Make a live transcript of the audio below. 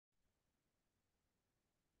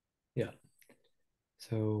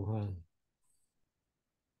So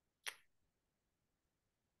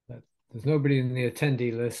there's nobody in the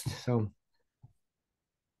attendee list. So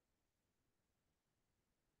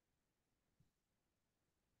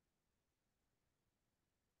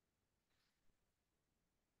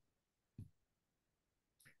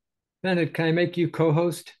Bennett, can I make you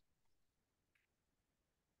co-host?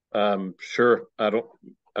 Sure. I don't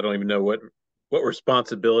even know what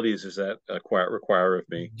responsibilities does that require of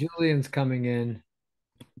me. Julian's coming in,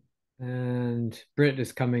 and Britt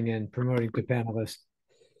is coming in, promoting to panelist.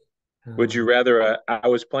 Would you Um, rather? I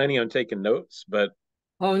was planning on taking notes, but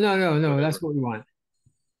oh no, no, no, that's whatever. what we want.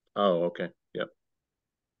 Oh, okay. Yep.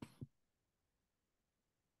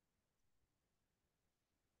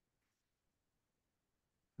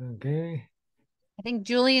 Okay. I think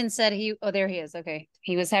Julian said oh, there he is. Okay.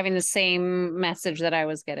 He was having the same message that I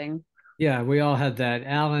was getting. Yeah, we all had that.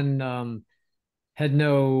 Alan had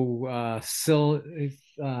no signal.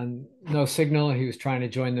 He was trying to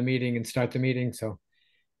join the meeting and start the meeting, so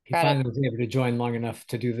he Got it. finally was able to join long enough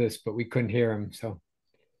to do this, but we couldn't hear him. So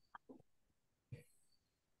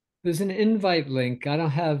there's an invite link. I don't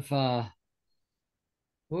have what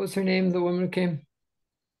was her name, the woman who came?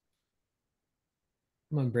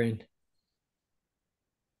 Come on, brain.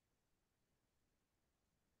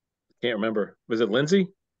 Can't remember. Was it Lindsay?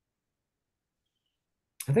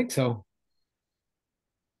 I think so.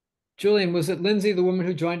 Julian, was it Lindsay, the woman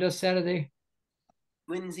who joined us Saturday?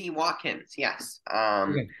 Lindsay Watkins, yes.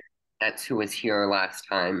 Okay. That's who was here last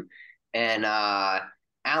time. And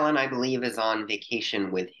Alan, I believe, is on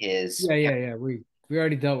vacation with his Yeah. We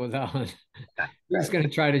already dealt with that one. He's Right. going to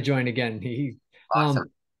try to join again. He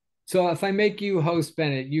Awesome. So if I make you host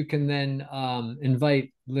Bennett, you can then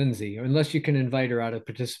invite Lindsay, or unless you can invite her out of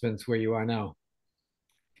participants where you are now.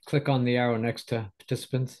 Click on the arrow next to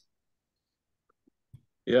participants.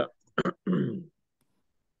 Yeah.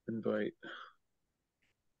 Invite.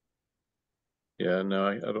 Yeah. No,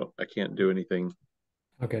 I don't. I can't do anything.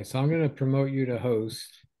 Okay, so I'm going to promote you to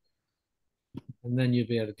host, and then you'll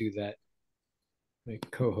be able to do that. Make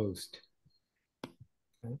co-host.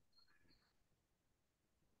 Okay.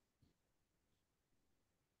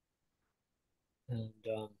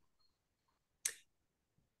 And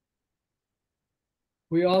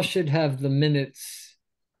we all should have the minutes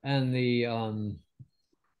and the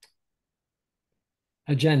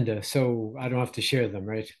agenda, so I don't have to share them,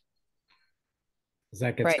 right? Because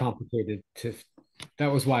that gets Right. complicated. That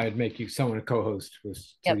was why I'd make you someone a co-host,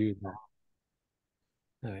 was to Yep. use that.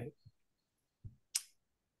 All right.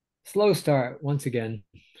 Slow start once again.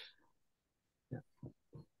 Yeah.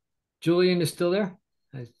 Julian is still there?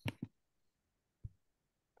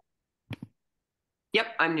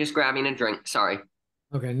 Yep, I'm just grabbing a drink. Sorry.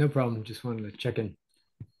 Okay, no problem. Just wanted to check in.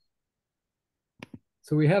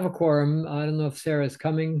 So we have a quorum. I don't know if Sarah's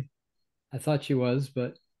coming. I thought she was,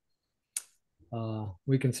 but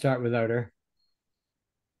we can start without her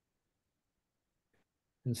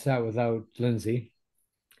and start without Lindsay.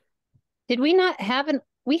 Did we not have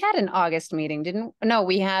we had an August meeting, didn't? No,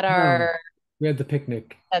 we had No, our, we had the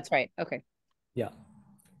picnic. that's right. Okay. Yeah.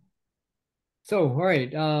 So, all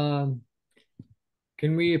right.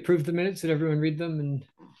 Can we approve the minutes? Did everyone read them? And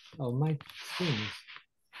oh, my screen.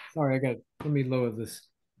 Sorry, let me lower this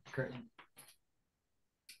curtain.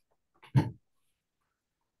 It's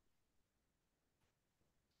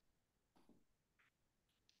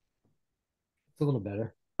a little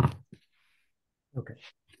better. Okay.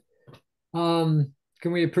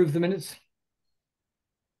 Can we approve the minutes?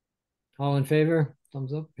 All in favor?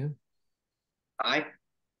 Thumbs up. Yeah. Aye.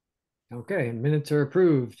 Okay, minutes are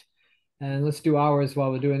approved. And let's do hours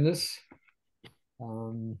while we're doing this.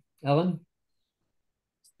 Ellen?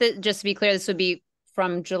 Just to be clear, this would be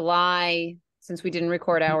from July, since we didn't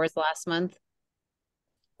record hours last month.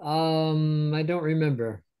 I don't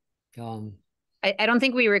remember. I don't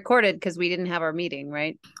think we recorded because we didn't have our meeting,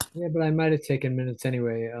 right? Yeah, but I might have taken minutes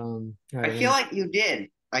anyway. I feel like you did.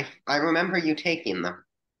 I remember you taking them.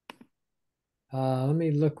 Let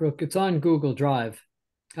me look real. It's on Google Drive.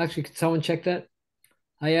 Actually, could someone check that?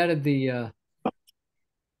 I added the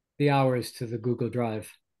hours to the Google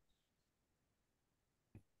Drive.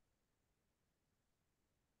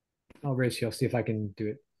 I'll race you. I'll see if I can do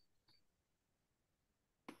it.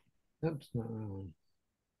 Oops, not that one.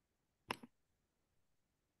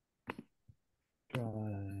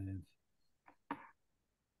 Drive.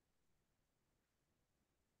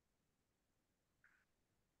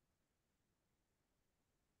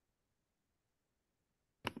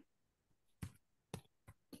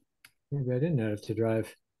 Maybe I didn't add it to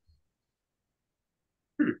Drive.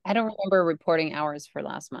 I don't remember reporting hours for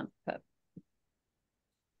last month, but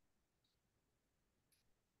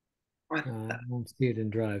What I won't see it in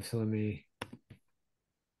Drive, so let me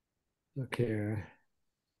look here.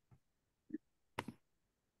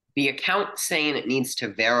 the account saying it needs to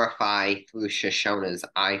verify through Shoshona's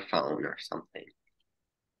iPhone or something.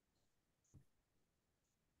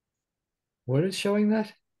 What is showing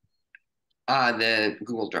that? The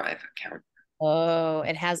Google Drive account. Oh,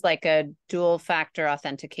 it has like a dual factor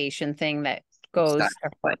authentication thing that goes.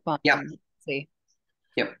 Yep. See.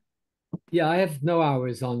 Yep. Yeah, I have no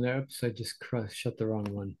hours on there. Oops, I just shut the wrong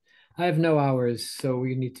one. I have no hours, so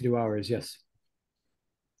we need to do hours. Yes.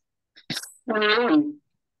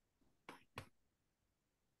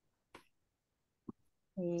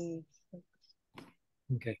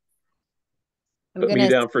 Okay. I'm Put me gonna.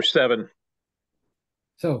 down for 7.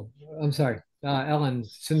 So I'm sorry, Ellen.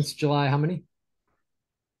 Since July, how many?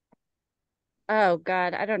 Oh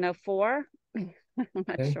God, I don't know. 4? I'm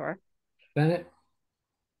not Okay. sure. Bennett.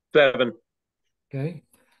 7. Okay.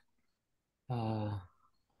 Uh,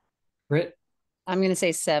 Britt. I'm gonna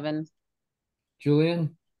say 7.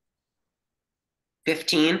 Julian.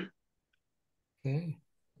 15. Okay.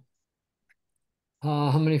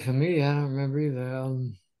 How many for me? I don't remember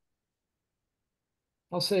either.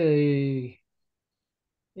 I'll say,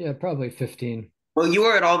 yeah, probably 15. Well, you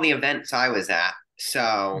were at all the events I was at,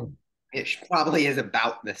 so it probably is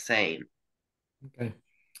about the same. Okay.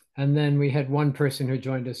 And then we had one person who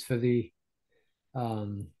joined us for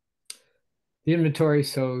um, the inventory,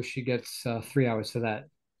 so she gets 3 hours for that.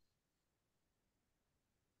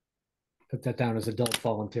 Put that down as adult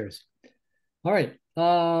volunteers. All right.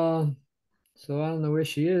 So I don't know where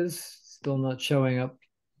she is. Still not showing up.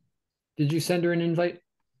 Did you send her an invite,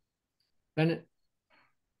 Bennett?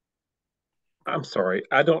 I'm sorry.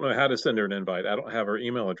 I don't know how to send her an invite. I don't have her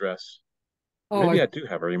email address. Oh, Maybe I do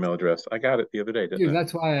have her email address. I got it the other day, didn't I?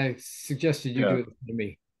 That's why I suggested you Yeah. do it to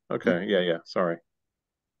me. Okay. Yeah. Sorry.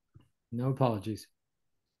 No apologies.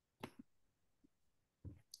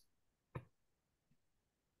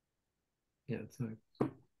 Yeah, it's not.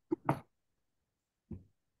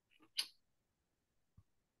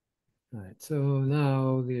 All right, so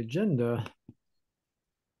now the agenda.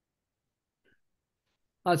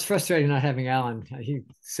 Oh, it's frustrating not having Alan. He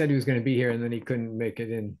said he was going to be here and then he couldn't make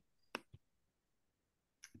it in.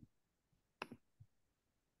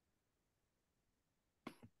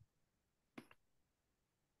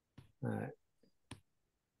 All right.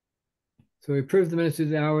 So we approved the minutes of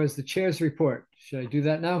the hours, the chair's report. Should I do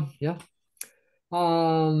that now? Yeah.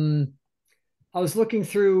 I was looking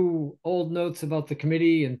through old notes about the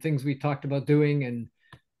committee and things we talked about doing, and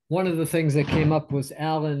one of the things that came up was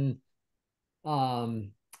Alan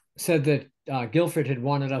said that Guilford had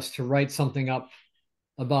wanted us to write something up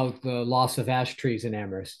about the loss of ash trees in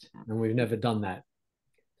Amherst, and we've never done that.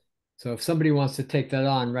 So if somebody wants to take that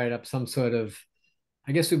on, write up some sort of,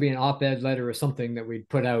 I guess it would be an op-ed letter or something that we'd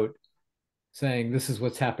put out saying this is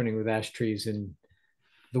what's happening with ash trees in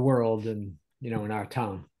the world and, in our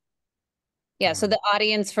town. Yeah, so the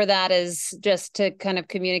audience for that is just to kind of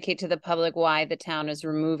communicate to the public why the town is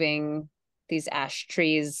removing these ash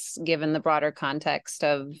trees, given the broader context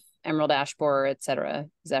of emerald ash borer, et cetera.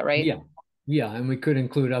 Is that right? Yeah. Yeah. And we could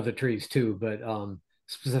include other trees too, but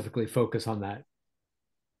specifically focus on that.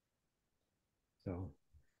 So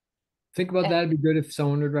think about that. It'd be good if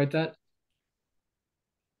someone would write that.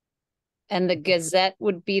 And the Gazette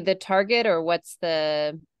would be the target, or what's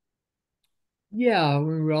the? Yeah,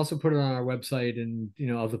 we also put it on our website and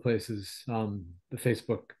other places, the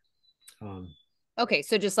Facebook. Okay,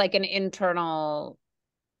 so just like an internal,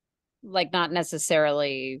 like not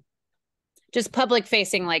necessarily just public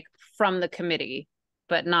facing, like from the committee,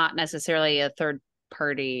 but not necessarily a third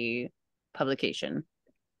party publication.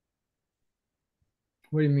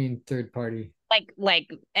 What do you mean third party? Like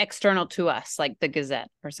external to us, like the Gazette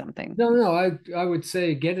or something. No, I would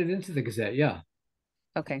say get it into the Gazette. Yeah.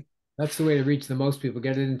 Okay. That's the way to reach the most people.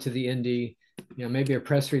 Get it into the Indy, maybe a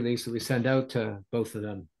press release that we send out to both of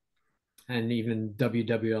them, and even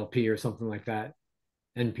WWLP or something like that,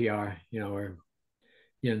 NPR, or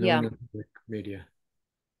New England Public Media.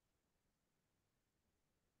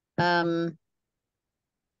 I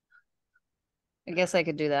guess I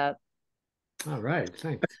could do that. All right,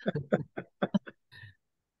 thanks.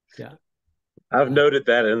 Yeah, I've noted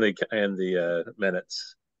that in the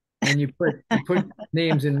minutes. and you put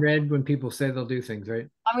names in red when people say they'll do things, right?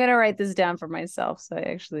 I'm gonna write this down for myself so I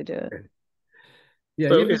actually do it. Yeah,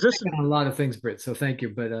 So you've been is this on a lot of things, Britt, so thank you.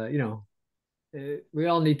 But we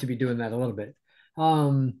all need to be doing that a little bit.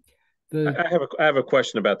 I have a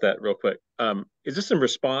question about that real quick. Is this in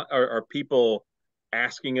response? Are people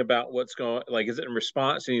asking about what's going? Like, is it in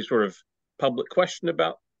response to any sort of public question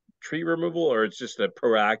about tree removal, or it's just a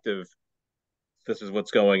proactive this is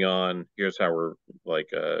what's going on. Here's how we're like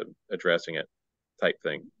addressing it, type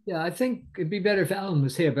thing. Yeah, I think it'd be better if Alan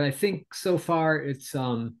was here, but I think so far it's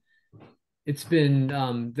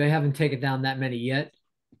been they haven't taken down that many yet,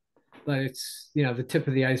 but it's the tip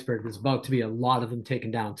of the iceberg. There's about to be a lot of them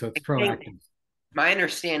taken down, so it's proactive. My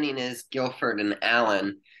understanding is Guilford and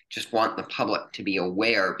Allen just want the public to be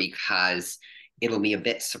aware because it'll be a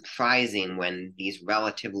bit surprising when these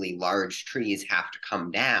relatively large trees have to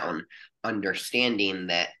come down, understanding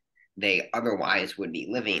that they otherwise would be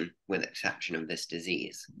living with exception of this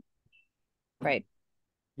disease. Right.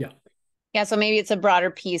 Yeah. Yeah, so maybe it's a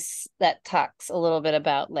broader piece that talks a little bit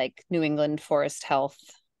about like New England forest health.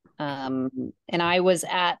 And I was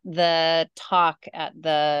at the talk at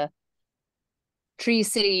the Tree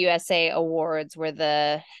City USA Awards where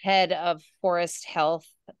the head of forest health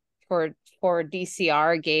for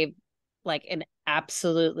DCR gave like an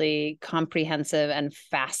absolutely comprehensive and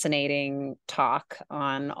fascinating talk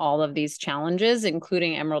on all of these challenges,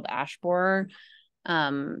 including emerald ash borer.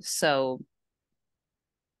 So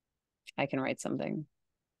I can write something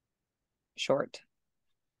short.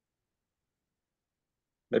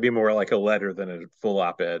 Maybe more like a letter than a full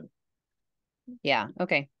op-ed. Yeah.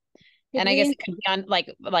 Okay. Did And I we guess it could be on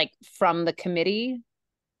like from the committee.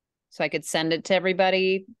 So I could send it to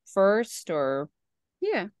everybody first or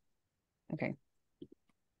Yeah. okay.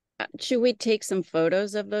 Should we take some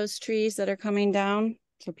photos of those trees that are coming down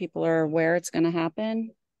so people are aware it's going to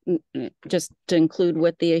happen? Just to include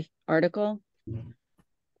with the article?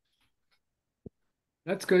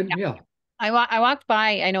 That's good. Yeah. I walked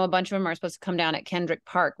by, I know a bunch of them are supposed to come down at Kendrick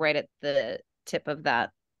Park, right at the tip of that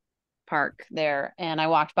park there. And I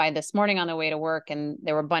walked by this morning on the way to work and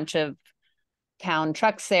there were a bunch of town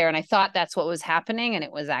trucks there. And I thought that's what was happening. And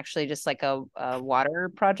it was actually just like a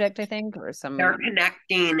water project, I think, or some. They're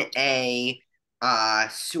connecting a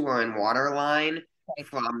sewer and water line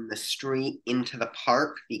from the street into the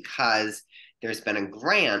park because there's been a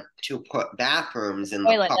grant to put bathrooms in the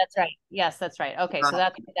Toilet, park. that's right. Yes, that's right. Okay, so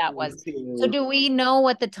that's what that was. So do we know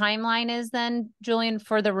what the timeline is then, Julian,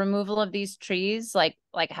 for the removal of these trees? Like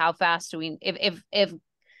how fast do we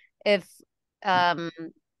if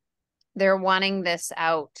they're wanting this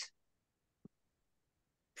out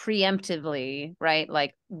preemptively, right?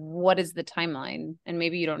 Like what is the timeline? And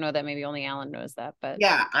maybe you don't know that, maybe only Alan knows that, but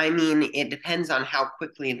yeah, I mean, it depends on how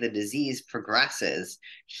quickly the disease progresses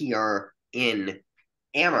here in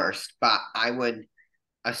Amherst, but I would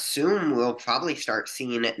assume we'll probably start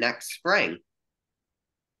seeing it next spring.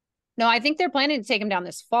 no, I think they're planning to take them down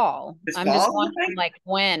this fall. I'm fall, just you wondering think? like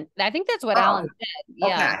when. I think that's what Alan said.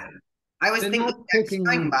 Yeah. Okay. I was They're thinking not next taking-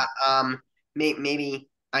 spring, but maybe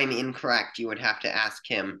I'm incorrect. You would have to ask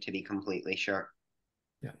him to be completely sure.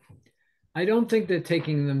 Yeah. I don't think they're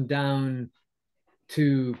taking them down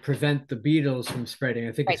to prevent the beetles from spreading.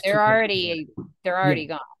 I think Right. it's They're already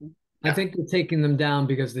gone. I think they're taking them down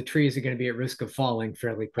because the trees are going to be at risk of falling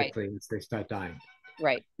fairly quickly as they start dying.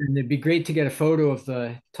 Right. And it'd be great to get a photo of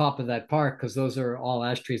the top of that park because those are all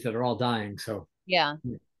ash trees that are all dying. So Yeah.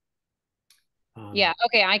 Yeah.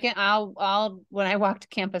 Okay. I'll when I walk to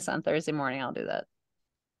campus on Thursday morning, I'll do that.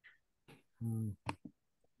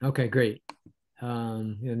 Okay, great. Yeah,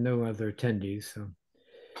 no other attendees, so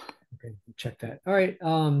okay, check that. All right.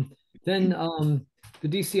 Then the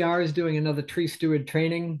DCR is doing another tree steward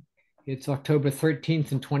training. It's October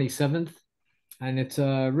 13th and 27th. And it's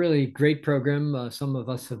a really great program. Some of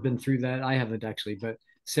us have been through that. I haven't actually, but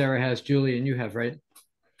Sarah has, Julie, and you have, right?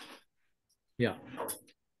 Yeah.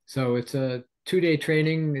 So it's a 2-day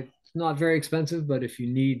training. It's not very expensive, but if you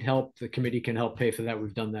need help, the committee can help pay for that.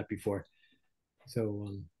 We've done that before. So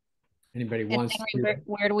anybody wants to.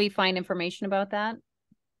 Where do we find information about that?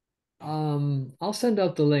 I'll send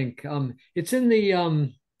out the link. It's in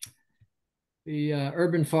the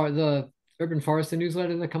urban forest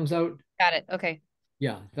newsletter that comes out. Got it. Okay.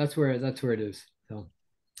 Yeah, that's where it is. So,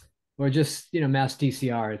 or just Mass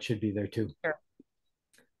DCR, it should be there too. Sure.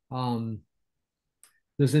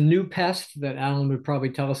 There's a new pest that Alan would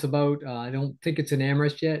probably tell us about. I don't think it's in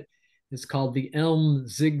Amherst yet. It's called the elm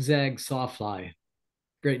zigzag sawfly.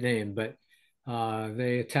 Great name, but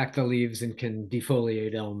they attack the leaves and can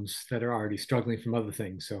defoliate elms that are already struggling from other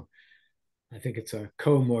things. So I think it's a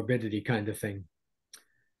comorbidity kind of thing.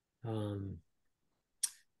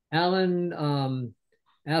 Alan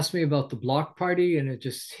asked me about the block party and it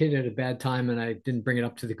just hit at a bad time and I didn't bring it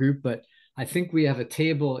up to the group, but I think we have a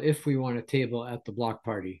table if we want a table at the block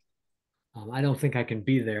party. I don't think I can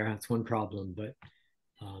be there. That's one problem, but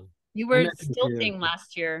you were stilting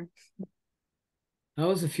last year. That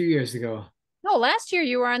was a few years ago. No, last year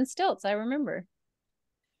you were on stilts. I remember.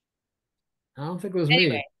 I don't think it was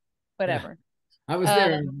anyway, me. Whatever. I was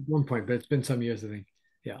there at one point, but it's been some years, I think.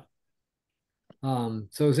 Yeah. So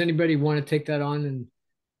does anybody want to take that on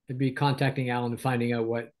and be contacting Alan and finding out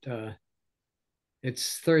what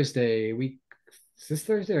it's Thursday week. Is this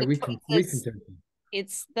Thursday or a week from Thursday?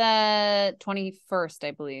 It's the 21st,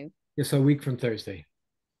 I believe. Yeah, so a week from Thursday.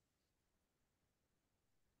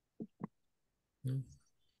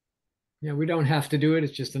 Yeah, we don't have to do it.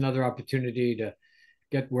 It's just another opportunity to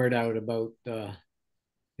get word out about the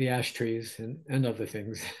ash trees and other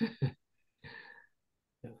things.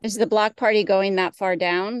 Is the block party going that far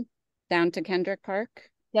down to Kendrick Park?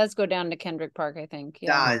 It does go down to Kendrick Park, I think.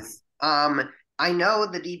 Yeah. Does. I know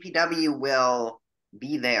the DPW will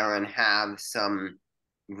be there and have some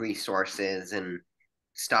resources and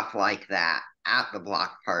stuff like that at the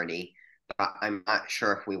block party, but I'm not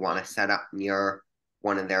sure if we want to set up near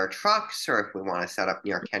one of their trucks or if we want to set up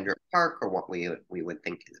near Kendrick Park or what we would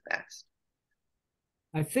think is best.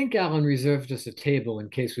 I think Alan reserved us a table in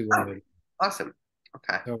case we wanted. Awesome.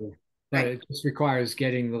 Okay. So, but it just requires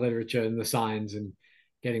getting the literature and the signs and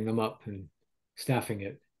getting them up and staffing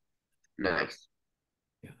it. Nice.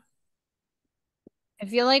 Yeah. I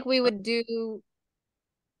feel like we would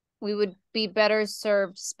be better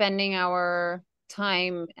served spending our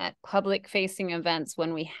time at public facing events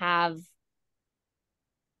when we have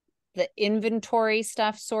the inventory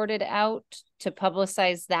stuff sorted out to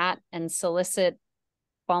publicize that and solicit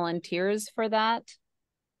volunteers for that.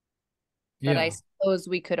 But I suppose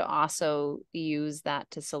we could also use that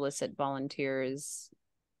to solicit volunteers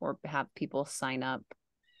or have people sign up.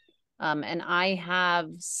 And I have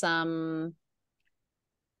some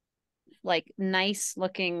like nice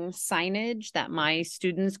looking signage that my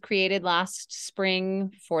students created last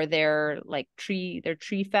spring for their tree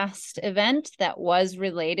fest event that was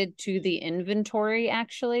related to the inventory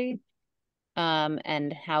actually,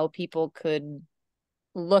 and how people could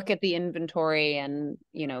look at the inventory and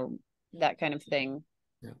that kind of thing.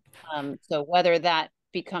 Yeah. So whether that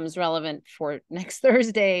becomes relevant for next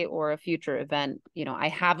Thursday or a future event, I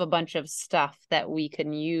have a bunch of stuff that we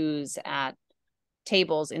can use at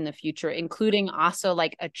tables in the future, including also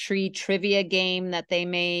like a tree trivia game that they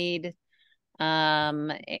made,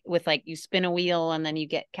 with you spin a wheel and then you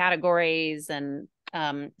get categories and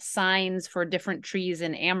signs for different trees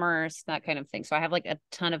in Amherst, that kind of thing. So I have a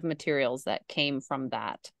ton of materials that came from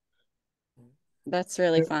that. That's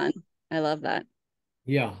really fun. I love that.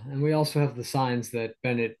 Yeah, and we also have the signs that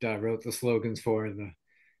Bennett wrote the slogans for, the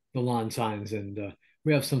lawn signs, and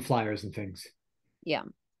we have some flyers and things. Yeah.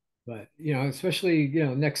 But especially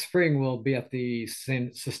next spring we'll be at the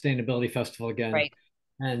Sustainability Festival again, right?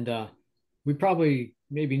 And we probably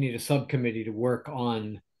maybe need a subcommittee to work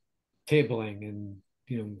on tabling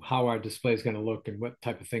and how our display is going to look and what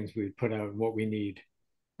type of things we would put out and what we need.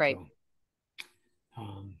 Right.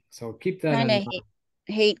 So keep that in mind.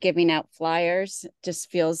 Hate giving out flyers. Just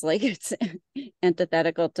feels like it's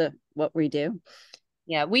antithetical to what we do.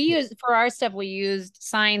 Yeah, for our stuff, we used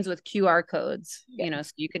signs with QR codes, so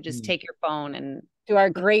you could just take your phone and to our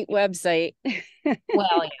great website.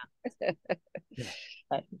 Well, yeah.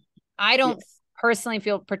 But I don't personally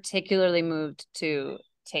feel particularly moved to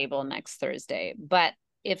table next Thursday, but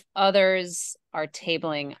if others are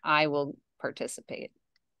tabling, I will participate.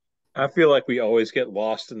 I feel like we always get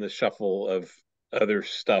lost in the shuffle of other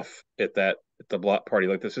stuff at the block party.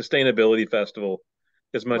 Like the Sustainability Festival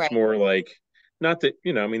is much more like, not that,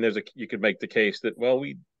 you could make the case that, well,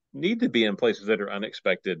 we need to be in places that are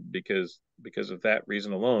unexpected because of that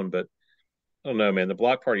reason alone. But I don't know, man, the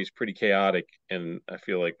block party is pretty chaotic. And I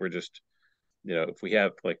feel like we're just, if we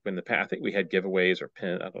have in the past, I think we had giveaways or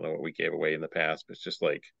I don't know what we gave away in the past, but it's just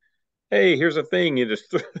like, hey, here's a thing. You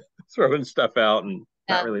just throwing stuff out and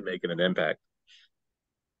not really making an impact.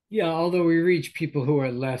 Yeah, although we reach people who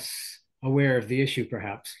are less aware of the issue,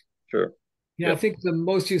 perhaps. Sure. Yeah, I think the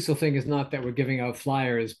most useful thing is not that we're giving out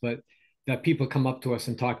flyers, but that people come up to us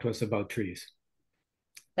and talk to us about trees.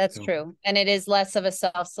 That's true. And it is less of a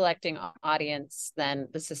self-selecting audience than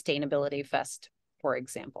the Sustainability Fest, for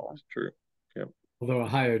example. That's true. Yeah. Although a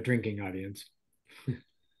higher drinking audience.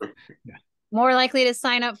 Yeah. More likely to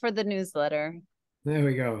sign up for the newsletter. There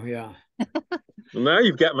we go. Yeah. Well, now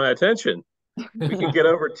you've got my attention. We can get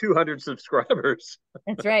over 200 subscribers.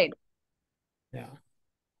 That's right. Yeah.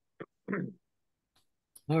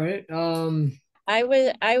 All right. I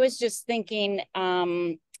was just thinking,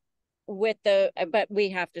 but we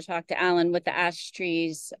have to talk to Alan with the ash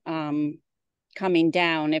trees coming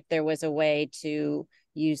down, if there was a way to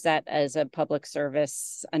use that as a public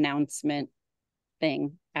service announcement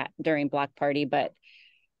thing during block party, but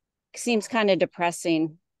seems kind of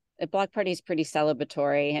depressing a block party is pretty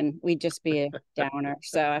celebratory, and we'd just be a downer.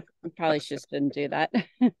 So I probably just didn't do that.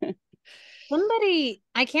 Somebody,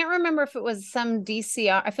 I can't remember if it was some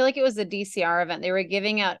DCR. I feel like it was a DCR event. They were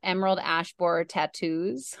giving out emerald ash borer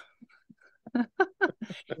tattoos.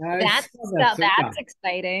 That's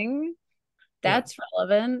exciting. That's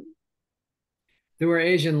relevant. There were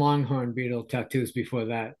Asian longhorn beetle tattoos before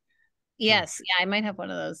that. Yes, yeah, I might have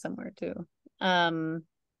one of those somewhere too.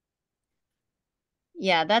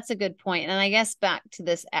 Yeah, that's a good point. And I guess back to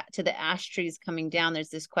this, to the ash trees coming down, there's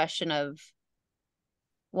this question of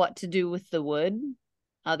what to do with the wood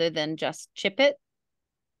other than just chip it.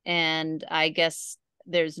 And I guess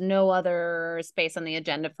there's no other space on the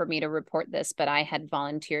agenda for me to report this, but I had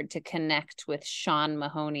volunteered to connect with Sean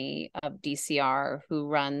Mahoney of DCR, who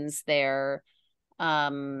runs their, I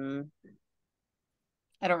don't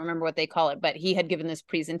remember what they call it, but he had given this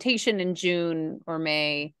presentation in June or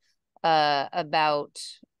May about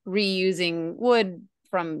reusing wood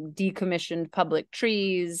from decommissioned public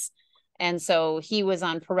trees. And so he was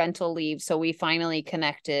on parental leave. So we finally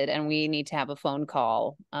connected, and we need to have a phone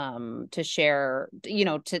call to share, you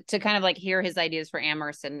know, to kind of like hear his ideas for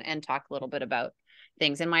Amherst and talk a little bit about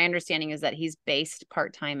things. And my understanding is that he's based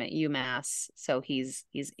part-time at UMass. So he's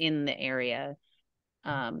in the area.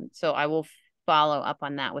 So I will follow up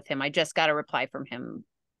on that with him. I just got a reply from him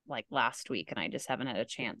like last week, and I just haven't had a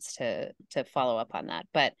chance to follow up on that.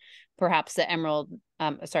 But perhaps the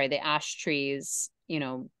the ash trees, you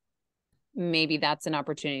know, maybe that's an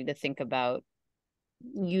opportunity to think about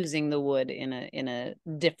using the wood in a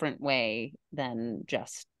different way than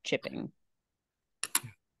just chipping.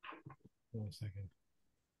 1 second.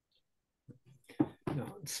 No,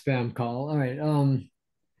 spam call. All right.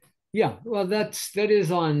 Yeah, well, that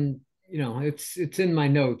is on, you know, it's in my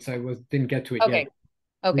notes. I didn't get to it yet. Okay.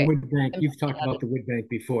 The wood bank. You've talked about the wood bank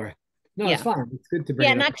before. No, yeah. It's fine. It's good to bring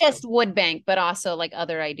it up. Not just wood bank, but also like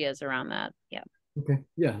other ideas around that. Yeah. Okay.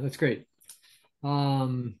 Yeah, that's great.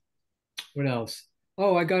 What else?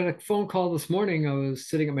 Oh, I got a phone call this morning. I was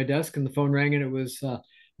sitting at my desk and the phone rang, and it was a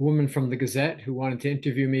woman from the Gazette who wanted to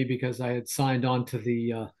interview me because I had signed on to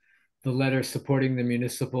the letter supporting the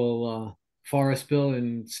municipal forest bill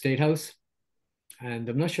in State House. And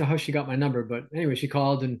I'm not sure how she got my number, but anyway, she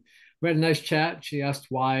called and we had a nice chat. She asked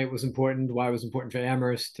why it was important for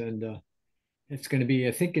Amherst, and it's going to be,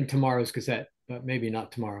 I think, in tomorrow's Gazette, but maybe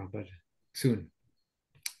not tomorrow, but soon.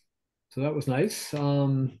 So that was nice.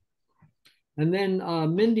 And then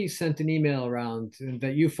Mindy sent an email around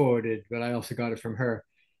that you forwarded, but I also got it from her.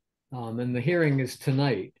 And the hearing is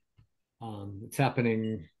tonight. It's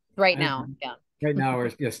happening right now. Yeah. Right now, or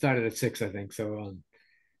started at 6, I think. So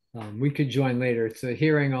we could join later. It's a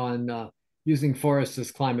hearing on using forests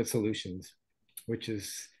as climate solutions, which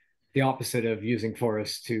is the opposite of using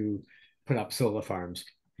forests to put up solar farms.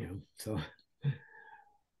 You know, so.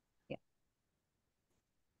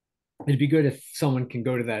 It'd be good if someone can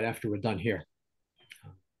go to that after we're done here.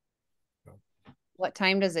 What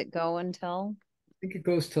time does it go until? I think it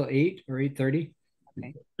goes till 8 or 8:30.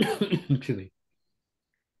 Okay. Excuse me.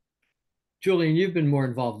 Julian, you've been more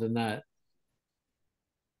involved in that.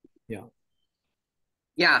 Yeah.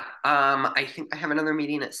 Yeah. I think I have another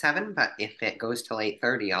meeting at 7, but if it goes till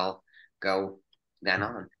 8:30, I'll go then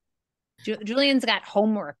on. Julian's got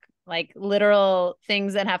homework, like literal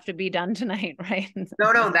things that have to be done tonight, right?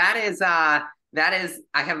 No, that is I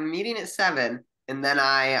have a meeting at 7, and then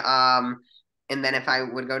and then if I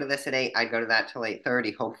would go to this at 8, I'd go to that till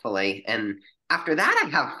 8:30, hopefully. And after that, I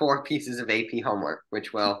have 4 pieces of AP homework,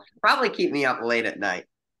 which will probably keep me up late at night.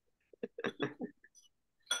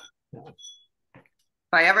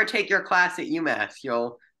 If I ever take your class at UMass,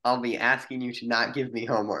 I'll be asking you to not give me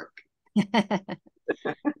homework.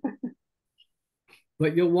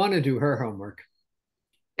 But you'll want to do her homework.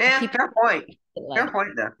 Yeah, fair point. Fair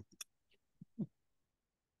point there.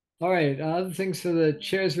 All right, other things for the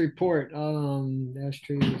chair's report. Ash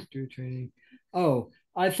trees, do training. Oh,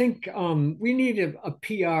 I think we need a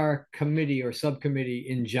PR committee or subcommittee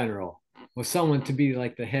in general, or someone to be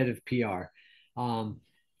like the head of PR.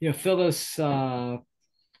 You know, Phyllis,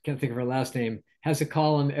 can't think of her last name, has a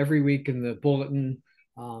column every week in the bulletin.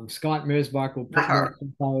 Scott Mersbach will put more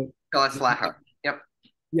out. Phyllis Laher. Yep.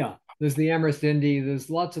 Yeah, there's the Amherst Indy. There's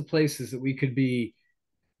lots of places that we could be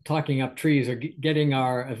talking up trees or getting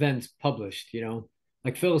our events published. You know,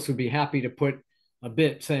 like Phyllis would be happy to put a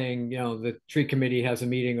bit saying, you know, the tree committee has a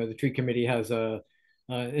meeting or the tree committee has a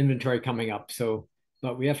inventory coming up. So,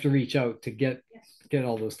 but we have to reach out to get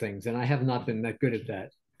all those things, and I have not been that good at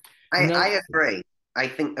that. I agree. I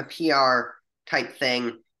think a PR type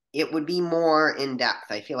thing, it would be more in depth.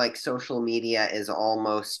 I feel like social media is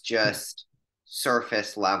almost just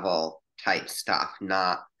surface level type stuff,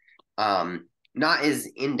 not as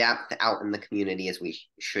in depth out in the community as we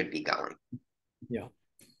should be going. Yeah.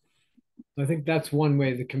 I think that's one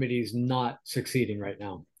way the committee is not succeeding right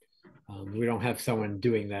now. We don't have someone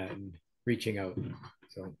doing that and reaching out.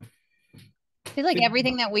 So I feel like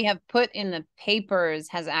everything that we have put in the papers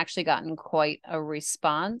has actually gotten quite a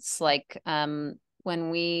response. Like when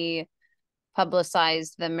we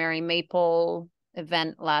publicized the Mary Maple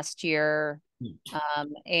event last year,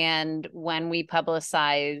 and when we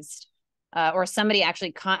publicized, or somebody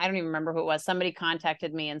actually, I don't even remember who it was, somebody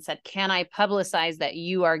contacted me and said, can I publicize that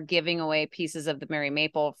you are giving away pieces of the Mary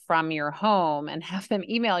Maple from your home and have them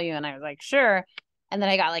email you? And I was like, sure. And then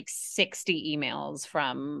I got like 60 emails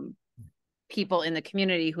from people in the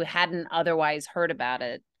community who hadn't otherwise heard about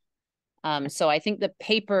it. So I think the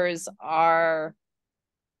papers are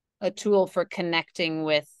a tool for connecting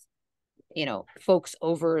with, folks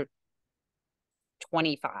over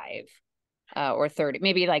 25 or 30,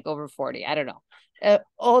 maybe like over 40. I don't know.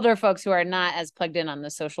 Older folks who are not as plugged in on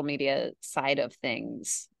the social media side of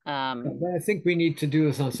things. But I think we need to do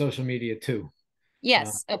this on social media too.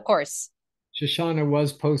 Yes, of course. Shoshana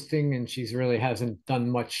was posting and she's really hasn't done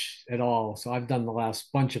much at all. So I've done the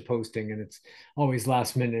last bunch of posting and it's always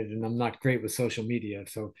last minute and I'm not great with social media.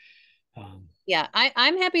 So yeah,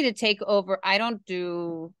 I'm happy to take over. I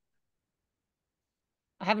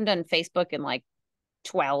haven't done Facebook in like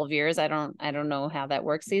 12 years. I don't know how that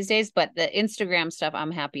works these days, but the Instagram stuff,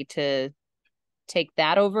 I'm happy to take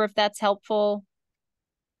that over if that's helpful.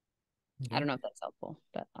 I don't know if that's helpful,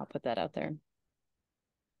 but I'll put that out there.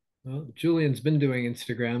 Well, Julian's been doing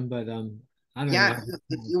Instagram, but I don't know.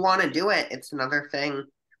 If you want to do it, it's another thing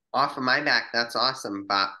off of my back. That's awesome.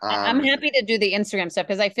 But I'm happy to do the Instagram stuff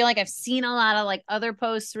because I feel like I've seen a lot of like other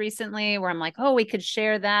posts recently where I'm like, oh, we could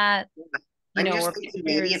share that. I'm just thinking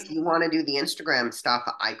maybe if you want to do the Instagram stuff,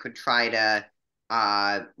 I could try to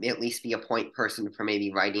at least be a point person for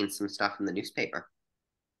maybe writing some stuff in the newspaper.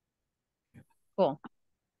 Cool.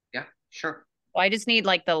 Yeah, sure. Well, I just need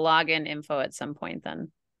like the login info at some point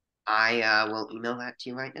then. I will email that to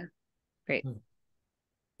you right now. Great.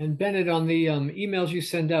 And Bennett, on the emails you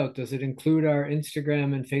send out, does it include our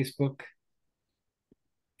Instagram and Facebook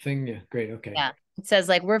thing? Yeah, great. Okay. Yeah, it says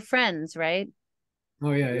like we're friends, right?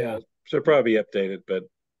 Oh yeah. So probably updated, but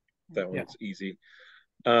that one's easy.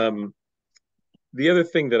 The other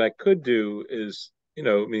thing that I could do is,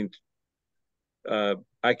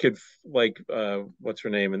 I could like what's her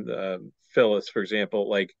name, and Phyllis, for example,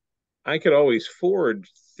 like I could always forward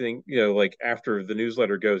like after the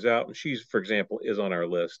newsletter goes out, and she's, for example, is on our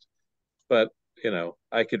list, but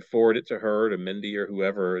I could forward it to her, to Mindy or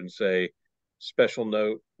whoever, and say, special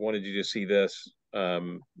note, wanted you to see this.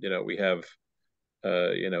 We have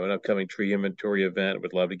an upcoming tree inventory event.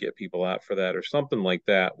 Would love to get people out for that, or something like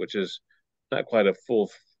that, which is not quite a full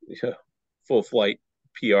flight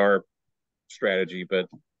PR strategy, but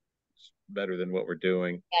it's better than what we're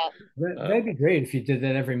doing. Yeah, that'd be great if you did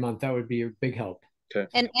that every month. That would be a big help.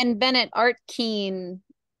 Okay. And Bennett, Art Keen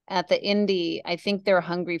at the Indy, I think they're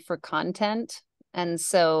hungry for content, and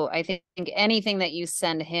so I think anything that you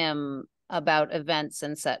send him about events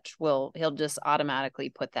and such, he'll just automatically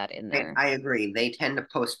put that in there. I agree. They tend to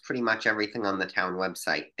post pretty much everything on the town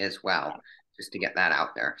website as well, just to get that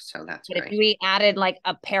out there. So that's great. If we added like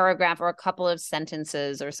a paragraph or a couple of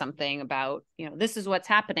sentences or something about, this is what's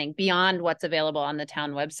happening beyond what's available on the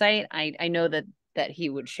town website, I know that he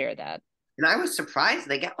would share that. And I was surprised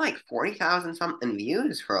they get like 40,000 something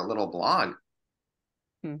views for a little blog.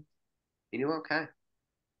 You do okay.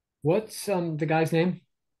 What's the guy's name?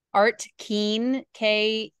 Art Keene,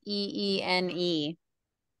 Keene. He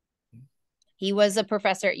was a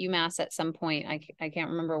professor at UMass at some point. I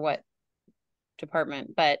can't remember what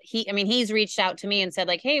department, but he's reached out to me and said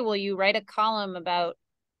like, hey, will you write a column about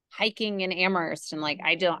hiking in Amherst? And like,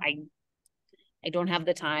 I don't have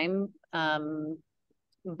the time.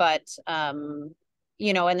 But and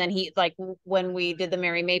then he, like, when we did the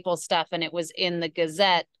Mary Maple stuff and it was in the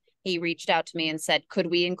Gazette, he reached out to me and said, could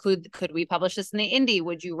we publish this in the Indy?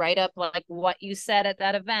 Would you write up like what you said at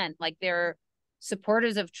that event? Like, they're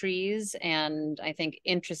supporters of trees and I think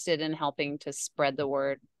interested in helping to spread the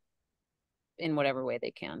word in whatever way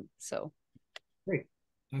they can. So great.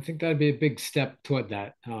 I think that'd be a big step toward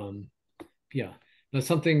that. That's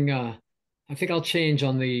something I think I'll change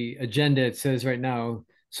on the agenda. It says right now,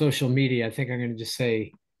 social media. I think I'm going to just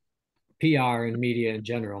say PR and media in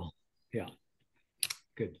general. Yeah.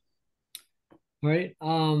 Good. All right.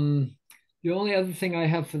 The only other thing I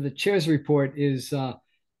have for the chair's report is that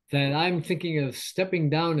I'm thinking of stepping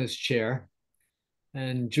down as chair.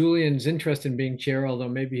 And Julian's interested in being chair, although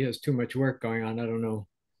maybe he has too much work going on. I don't know.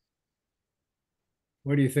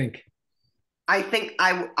 What do you think? I think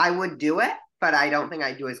I would do it, but I don't think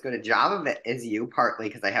I do as good a job of it as you, partly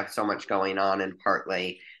because I have so much going on and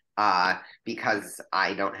partly because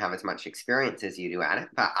I don't have as much experience as you do at it.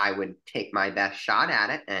 But I would take my best shot at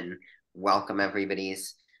it and welcome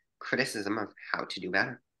everybody's criticism of how to do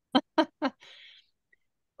better.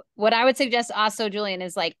 What I would suggest also, Julian,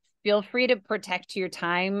 is like feel free to protect your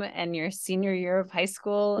time and your senior year of high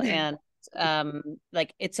school and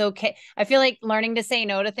like it's okay. I feel like learning to say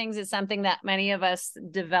no to things is something that many of us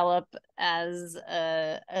develop as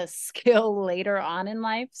a skill later on in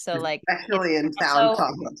life. So like especially in town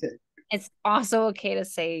politics. It's also okay to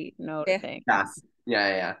say no to things.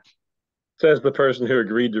 Yeah. Says the person who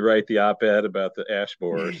agreed to write the op-ed about the ash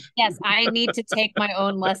borers. Yes, I need to take my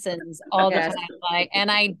own lessons all the time, and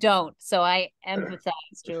I don't. So I empathize,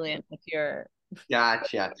 Julian, with your.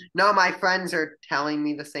 Gotcha. No, my friends are telling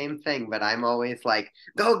me the same thing, but I'm always like,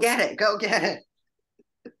 "Go get it, go get it."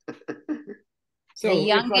 So the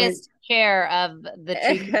youngest chair of the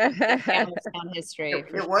tree town history.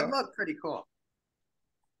 It would look pretty cool.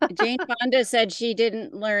 Jane Fonda said she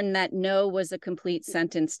didn't learn that no was a complete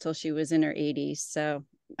sentence till she was in her 80s. So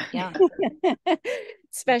yeah,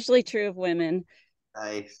 especially true of women.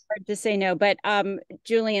 Nice. Hard to say no, but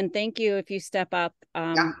Julian, thank you. If you step up,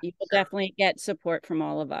 you will definitely get support from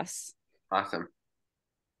all of us. Awesome.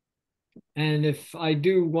 And if I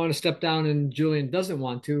do want to step down and Julian doesn't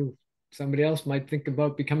want to, somebody else might think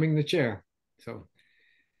about becoming the chair. So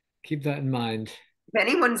keep that in mind. If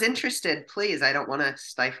anyone's interested, please. I don't want to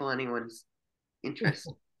stifle anyone's interest.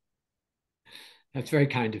 That's very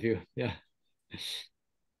kind of you. Yeah.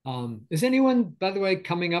 Is anyone, by the way,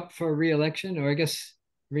 coming up for re-election? Or I guess,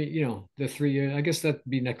 the 3 year, I guess that'd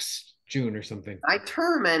be next June or something. My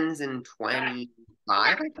term ends in 25,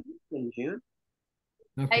 I think, in June.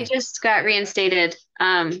 Okay. I just got reinstated.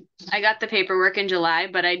 I got the paperwork in July,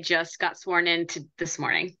 but I just got sworn in this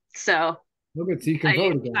morning. So, good. So you can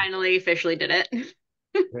vote again. Finally officially did it.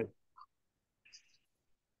 Great.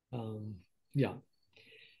 Yeah.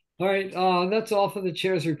 All right. That's all for the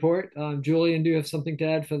chair's report. Julian, do you have something to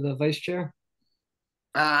add for the vice chair?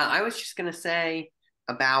 I was just going to say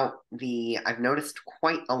about I've noticed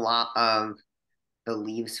quite a lot of the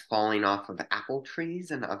leaves falling off of apple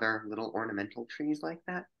trees and other little ornamental trees like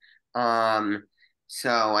that.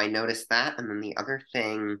 So I noticed that. And then the other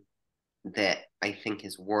thing that I think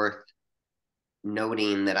is worth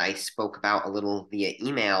noting that I spoke about a little via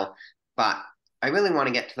email, but I really want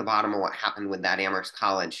to get to the bottom of what happened with that Amherst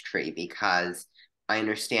College tree, because I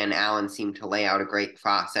understand Alan seemed to lay out a great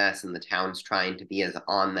process and the town's trying to be as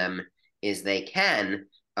on them as they can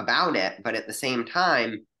about it. But at the same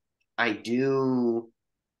time, I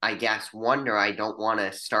guess, wonder, I don't want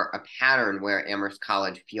to start a pattern where Amherst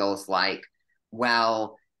College feels like,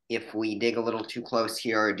 well, if we dig a little too close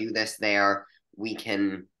here or do this there, we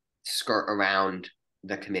can skirt around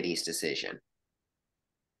the committee's decision.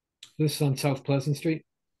 This is on South Pleasant Street?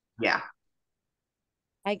 Yeah.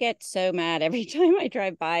 I get so mad every time I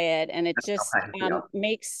drive by it, and it just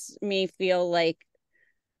makes me feel like,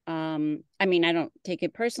 I mean, I don't take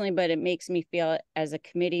it personally, but it makes me feel as a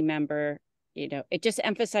committee member, it just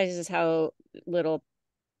emphasizes how little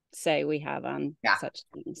say we have on such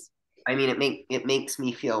things. I mean, it makes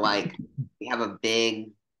me feel like we have a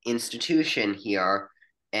big institution here,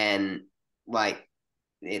 and like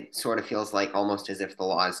it sort of feels like almost as if the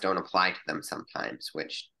laws don't apply to them sometimes,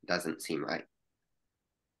 which doesn't seem right.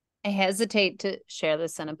 I hesitate to share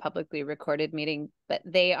this in a publicly recorded meeting, but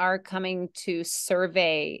they are coming to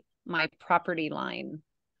survey my property line,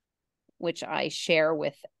 which I share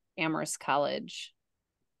with Amherst College.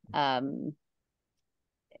 And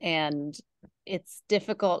it's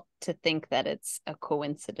difficult to think that it's a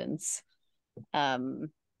coincidence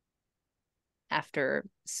after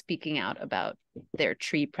speaking out about their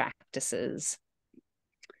tree practices.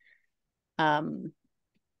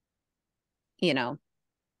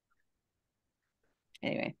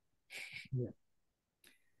 Anyway. Yeah.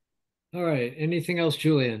 All right. Anything else,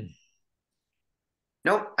 Julian?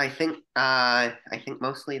 Nope. I think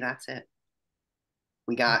mostly that's it.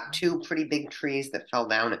 We got 2 pretty big trees that fell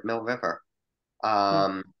down at Mill River,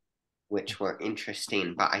 which were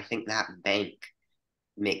interesting, but I think that bank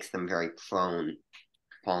makes them very prone to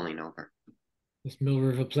falling over. This Mill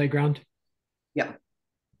River Playground? Yeah.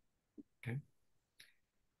 Okay.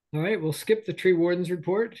 All right. We'll skip the tree warden's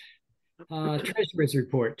report. Treasurer's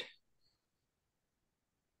report.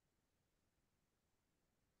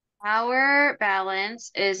 Our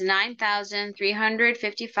balance is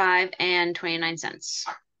 $9,355.29.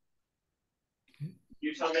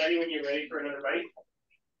 You tell me when you're ready for another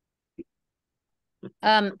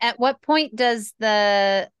bite. At what point does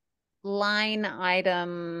the line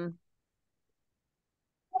item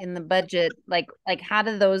in the budget, like how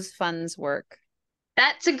do those funds work?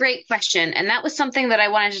 That's a great question. And that was something that I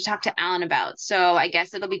wanted to talk to Alan about. So I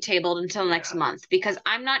guess it'll be tabled until next month because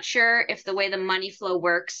I'm not sure if the way the money flow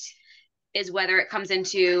works is whether it comes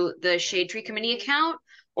into the Shade Tree Committee account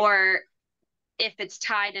or if it's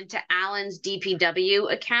tied into Alan's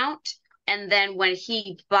DPW account. And then when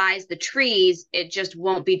he buys the trees, it just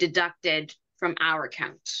won't be deducted from our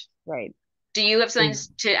account. Right. Do you have something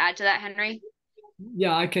to add to that, Henry?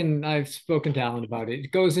 Yeah, I've spoken to Alan about it.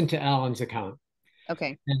 It goes into Alan's account.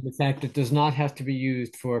 Okay. And the fact it does not have to be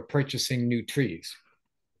used for purchasing new trees.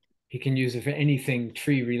 He can use it for anything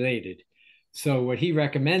tree related. So what he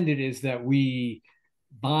recommended is that we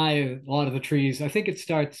buy a lot of the trees. I think it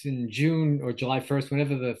starts in June or July 1st,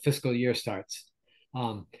 whenever the fiscal year starts.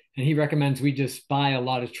 And he recommends we just buy a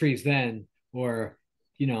lot of trees then, or,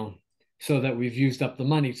 so that we've used up the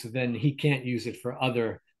money. So then he can't use it for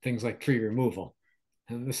other things like tree removal.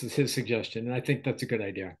 And this is his suggestion. And I think that's a good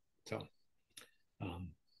idea. So,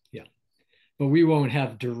 yeah, but we won't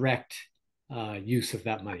have direct use of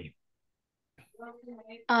that money.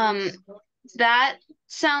 That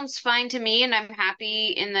sounds fine to me, and I'm happy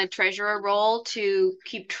in the treasurer role to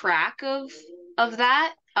keep track of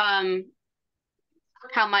that.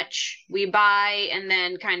 How much we buy and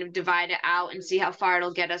then kind of divide it out and see how far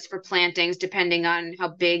it'll get us for plantings, depending on how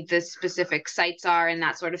big the specific sites are and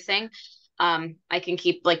that sort of thing. I can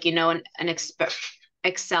keep an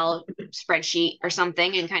Excel spreadsheet or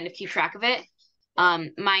something and kind of keep track of it.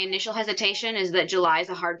 My initial hesitation is that July is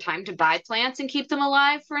a hard time to buy plants and keep them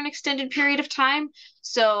alive for an extended period of time.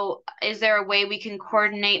 So is there a way we can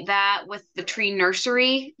coordinate that with the tree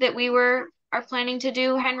nursery that we are planning to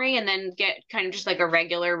do, Henry, and then get kind of just like a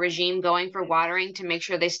regular regime going for watering to make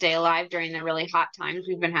sure they stay alive during the really hot times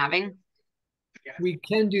we've been having? We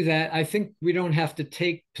can do that. I think we don't have to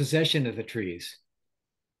take possession of the trees.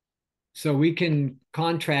 So we can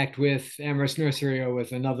contract with Amherst Nursery or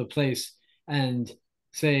with another place and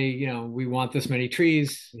say, we want this many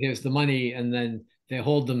trees, here's the money, and then they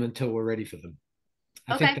hold them until we're ready for them.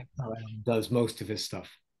 I think that's how Alan does most of his stuff.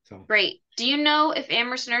 So great. Do you know if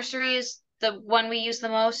Amherst Nursery is the one we use the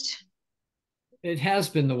most? It has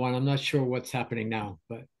been the one. I'm not sure what's happening now,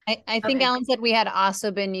 but I think Alan said we had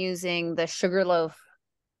also been using the Sugarloaf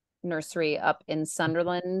Nursery up in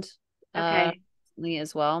Sunderland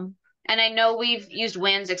as well. And I know we've used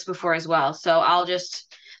Wanzix before as well. So I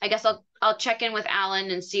guess I'll check in with Alan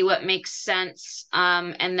and see what makes sense.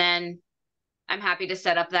 And then I'm happy to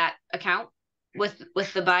set up that account with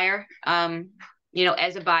the buyer,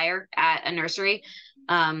 as a buyer at a nursery,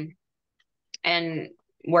 and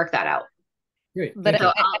work that out. Great. But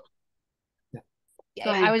I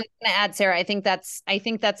was going to add, Sarah, I think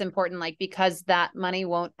that's important, like, because that money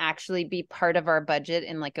won't actually be part of our budget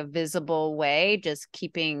in like a visible way, just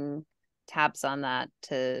keeping tabs on that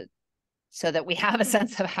so that we have a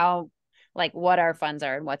sense of how, like, what our funds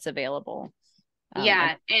are and what's available.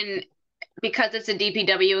 And because it's a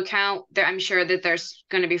DPW account, I'm sure that there's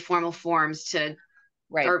going to be formal forms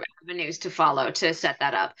or avenues to follow to set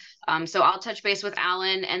that up. So I'll touch base with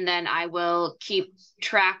Alan, and then I will keep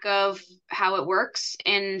track of how it works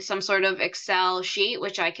in some sort of Excel sheet,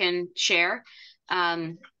 which I can share.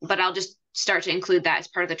 But I'll just start to include that as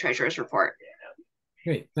part of the treasurer's report.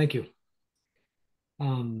 Great, thank you.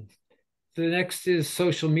 The next is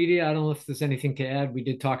social media. I don't know if there's anything to add. We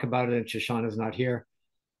did talk about it and Shoshana's not here.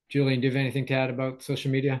 Julian, do you have anything to add about social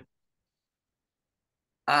media?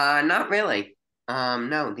 Not really.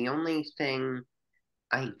 No, the only thing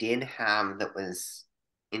I did have that was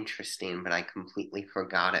interesting, but I completely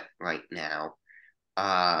forgot it right now.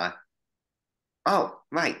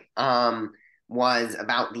 Was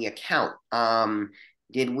about the account.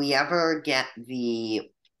 Did we ever get the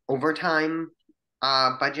overtime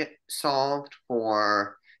budget solved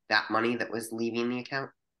for that money that was leaving the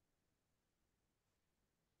account?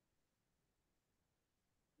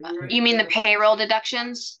 You mean the payroll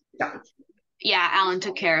deductions? Yeah. Yeah, Alan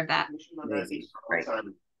took care of that. Right.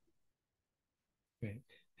 Okay.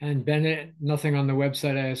 And Bennett, nothing on the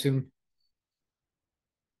website, I assume?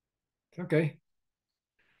 Okay.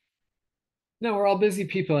 No, we're all busy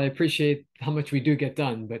people. I appreciate how much we do get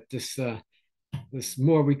done, but there's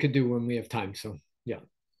more we could do when we have time. So yeah.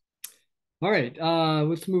 All right,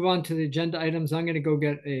 let's move on to the agenda items. I'm going to go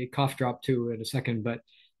get a cough drop too in a second, but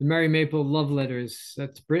the Mary Maple love letters,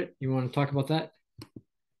 that's Britt. You want to talk about that?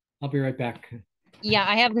 I'll be right back. Yeah,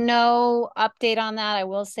 I have no update on that. I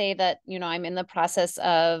will say that, I'm in the process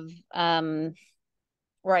of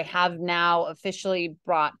or I have now officially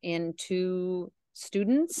brought in 2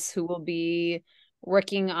 students who will be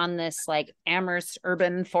working on this like Amherst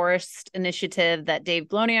Urban Forest initiative that Dave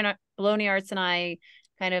Bloniarts and I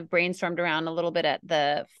kind of brainstormed around a little bit at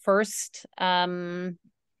the first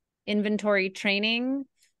inventory training.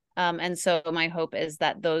 And so my hope is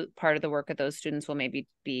that part of the work of those students will maybe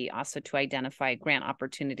be also to identify grant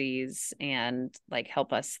opportunities and like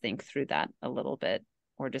help us think through that a little bit,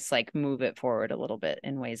 or just like move it forward a little bit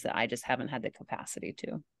in ways that I just haven't had the capacity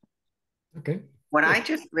to. Okay. What I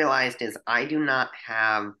just realized is I do not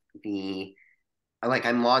have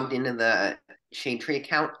I'm logged into the Shade Tree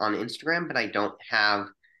account on Instagram, but I don't have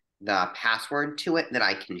the password to it that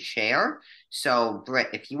I can share. So, Britt,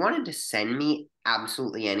 if you wanted to send me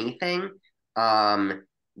absolutely anything,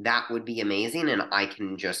 that would be amazing, and I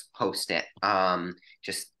can just post it.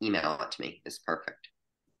 Just email it to me. It's perfect.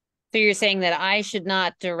 So you're saying that I should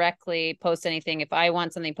not directly post anything. If I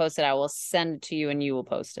want something posted, I will send it to you and you will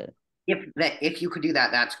post it. If you could do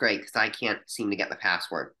that, that's great, because I can't seem to get the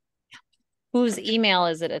password. Whose email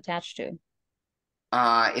is it attached to?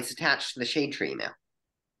 It's attached to the Shade Tree email.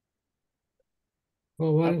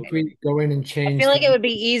 Well, why don't we go in and I change? feel like it would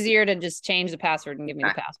be easier to just change the password and give me the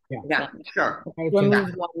password. Yeah, sure.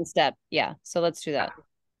 Remove one step. Yeah, so let's do that.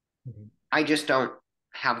 I just don't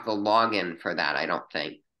have the login for that, I don't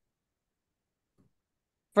think.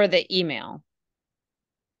 For the email.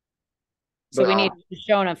 So we need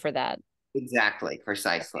Shoshona for that. Exactly,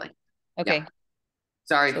 precisely. Okay. Yeah.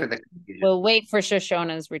 Sorry So for the confusion. we'll wait for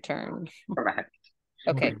Shoshona's return. Correct.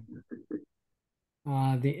 Okay.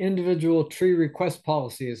 The individual tree request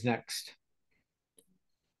policy is next.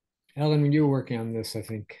 Ellen, you were working on this, I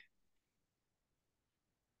think.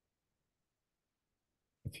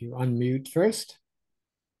 If you unmute first.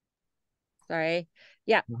 Sorry.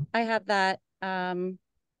 Yeah, No. I have that.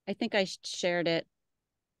 I think I shared it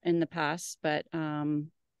in the past, but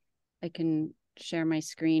I can share my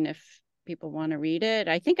screen if people want to read it.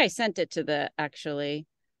 I think I sent it to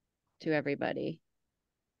everybody.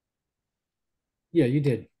 Yeah, you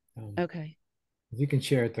did. Okay. If you can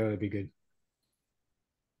share it, though, that'd be good.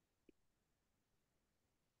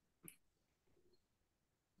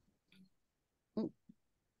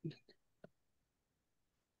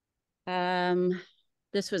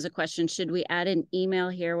 This was a question. Should we add an email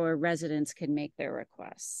here where residents can make their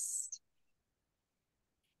requests?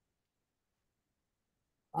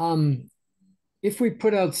 If we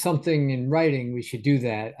put out something in writing, we should do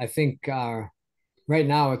that. I think right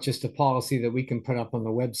now it's just a policy that we can put up on the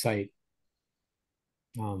website.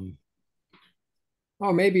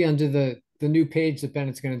 Or maybe under the new page that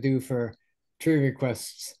Bennett's going to do for tree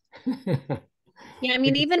requests. Yeah, I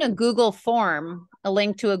mean, even a Google form, a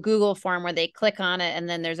link to a Google form where they click on it, and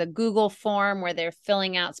then there's a Google form where they're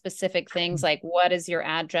filling out specific things like, what is your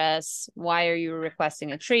address? Why are you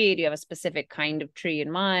requesting a tree? Do you have a specific kind of tree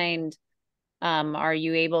in mind? Are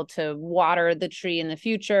you able to water the tree in the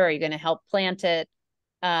future? Are you going to help plant it?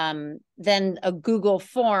 Then a Google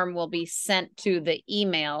form will be sent to the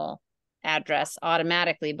email address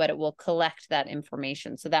automatically, but it will collect that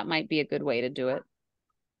information. So that might be a good way to do it.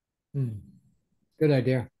 Good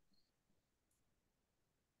idea.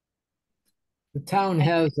 The town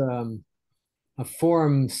has a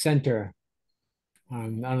forum center. I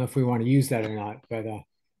don't know if we want to use that or not, but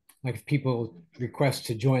like if people request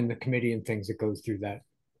to join the committee and things, it goes through that.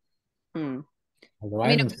 Although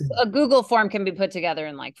I mean, a Google form can be put together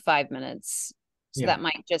in like 5 minutes. So that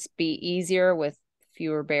might just be easier with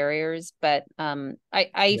fewer barriers. But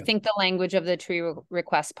I think the language of the tree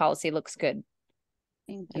request policy looks good.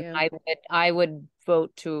 Thank you. I would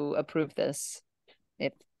vote to approve this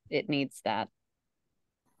if it needs that.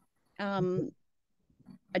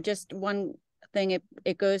 Just one thing,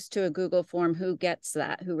 it goes to a Google form. Who gets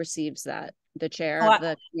that? Who receives that? The chair of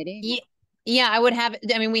the committee? Yeah, I would have,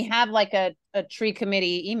 I mean, we have like a tree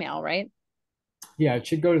committee email, right? Yeah, it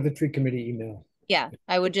should go to the tree committee email. Yeah,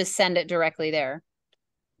 I would just send it directly there.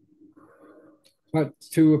 But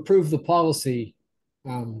to approve the policy,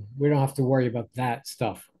 we don't have to worry about that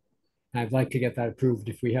stuff. I'd like to get that approved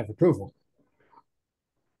if we have approval.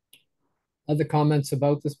 Other comments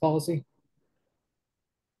about this policy?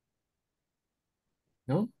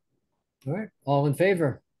 No? All right, all in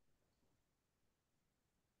favor?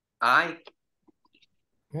 Aye.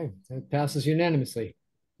 Okay, that passes unanimously.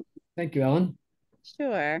 Thank you, Ellen.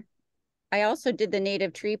 Sure. I also did the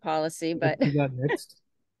native tree policy, but Let's do that next.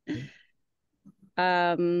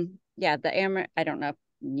 yeah, I don't know if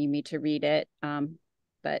you need me to read it.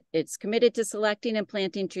 but it's committed to selecting and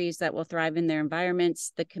planting trees that will thrive in their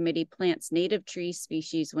environments. The committee plants native tree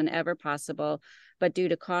species whenever possible, but due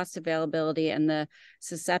to cost availability and the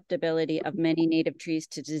susceptibility of many native trees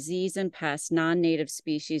to disease and pests, non-native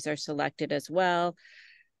species are selected as well.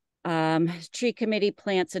 Tree committee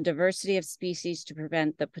plants a diversity of species to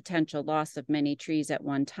prevent the potential loss of many trees at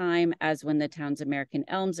one time, as when the town's American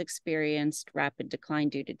elms experienced rapid decline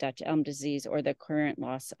due to Dutch elm disease or the current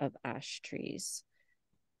loss of ash trees.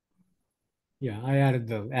 Yeah, I added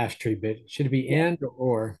the ash tree bit. Should it be and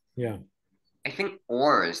or? Yeah. I think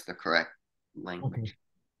or is the correct language. Okay.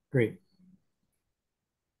 Great.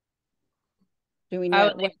 Do we I know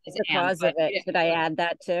would what's think the it's and, cause but of it? yeah. Should I add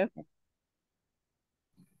that too?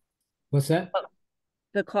 What's that?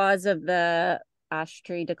 The cause of the ash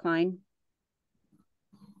tree decline?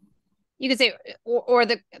 You could say, or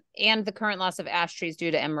the current loss of ash trees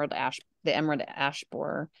due to the emerald ash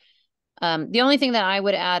borer. The only thing that I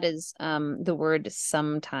would add is the word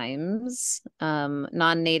sometimes.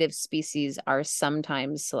 Non-native species are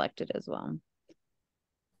sometimes selected as well.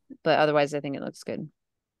 But otherwise, I think it looks good.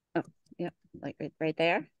 Oh, yeah, like right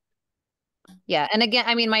there. Yeah, and again,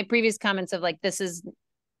 I mean, my previous comments of like, this is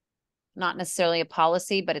not necessarily a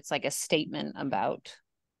policy, but it's like a statement about.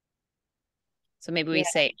 So maybe we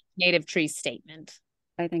say native tree statement.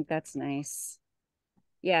 I think that's nice.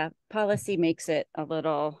 Yeah, policy makes it a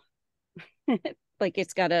little like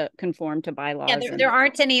it's got to conform to bylaws. Yeah, there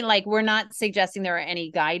aren't any, like, we're not suggesting there are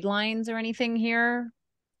any guidelines or anything here.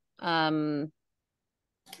 Just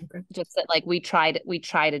that like we try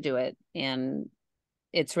to do it, and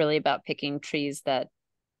it's really about picking trees that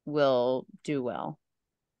will do well.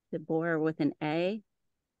 The borer with an A?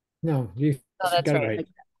 No, you that's got it right. right.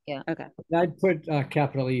 Yeah. Okay. I'd put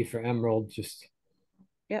capital E for emerald, just.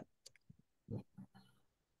 Yep.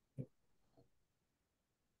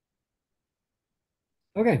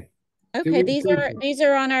 Okay. Okay, these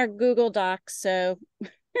are on our Google Docs, so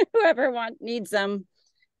whoever needs them,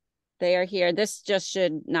 they are here. This just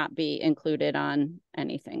should not be included on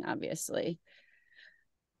anything, obviously.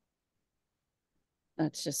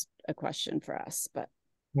 That's just a question for us, but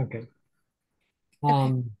Okay.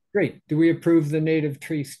 Great. Do we approve the native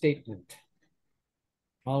tree statement?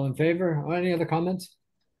 All in favor? Or any other comments?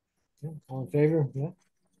 Yeah, all in favor? Yeah.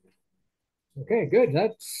 Okay, good.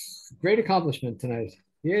 That's a great accomplishment tonight.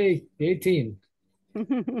 Yay, yay team.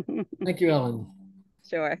 Thank you, Ellen.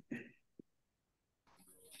 Sure.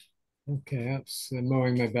 Okay, that's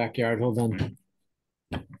mowing my backyard. Hold on.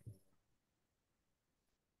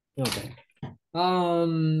 Okay.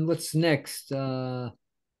 What's next?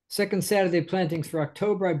 Second Saturday plantings for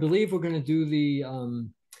October. I believe we're going to do the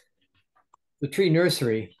tree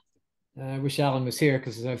nursery. I wish Alan was here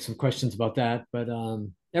because I have some questions about that. But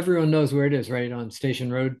everyone knows where it is, right? On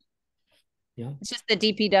Station Road. Yeah. It's just the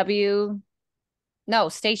DPW. No,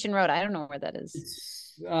 Station Road. I don't know where that is.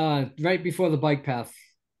 It's right before the bike path.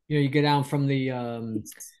 You know, you get down from the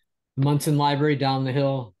Munson Library down the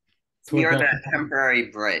hill. Near the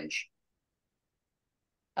temporary bridge.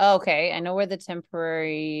 Okay, I know where the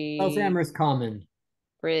temporary South Amherst Common.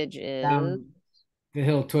 Bridge is. Down the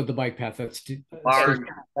hill toward the bike path. That's large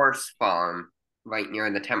horse farm right near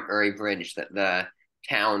the temporary bridge that the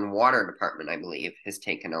town water department, I believe, has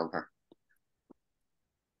taken over.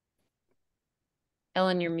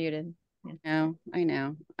 Ellen, you're muted. No, I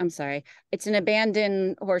know. I'm sorry. It's an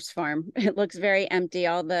abandoned horse farm. It looks very empty.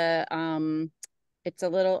 All the it's a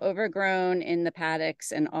little overgrown in the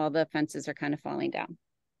paddocks, and all the fences are kind of falling down.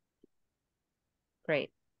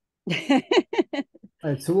 Great. All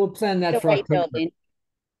right, so we'll plan that The for white October. building.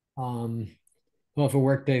 We'll have a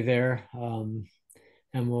work day there. And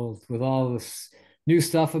we'll, with all this new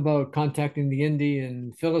stuff about contacting the Indy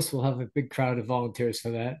and Phyllis, we'll have a big crowd of volunteers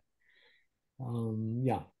for that.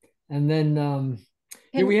 Yeah. And then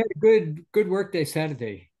yeah, we had a good work day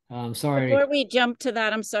Saturday. Sorry. Before we jump to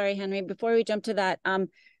that, I'm sorry, Henry. Before we jump to that,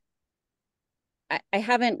 I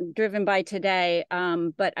haven't driven by today,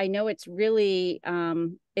 but I know it's really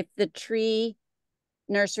if the tree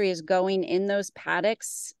nursery is going in those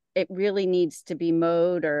paddocks, it really needs to be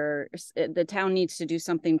mowed, or the town needs to do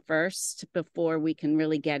something first before we can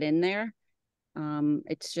really get in there.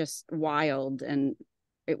 It's just wild, and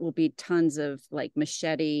it will be tons of like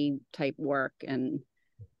machete type work, and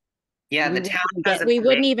yeah, the town has we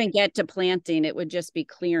wouldn't even get to planting. It would just be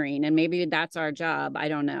clearing, and maybe that's our job. I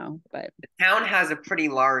don't know, but the town has a pretty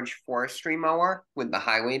large forestry mower with the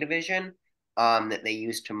highway division that they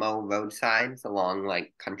use to mow roadsides along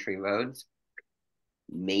like country roads.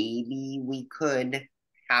 Maybe we could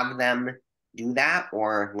have them do that,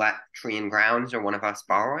 or let Tree and Grounds or one of us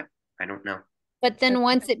borrow it. I don't know. But then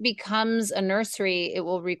once it becomes a nursery, it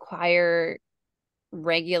will require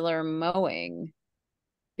regular mowing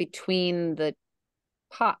between the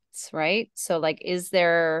pots, right? So like,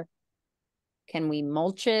 can we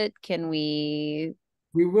mulch it? Can we?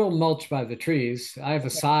 We will mulch by the trees. I have a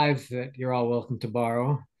scythe that you're all welcome to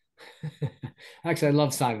borrow. Actually, I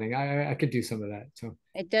love scything. I could do some of that. So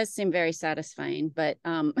It does seem very satisfying, but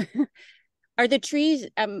are the trees,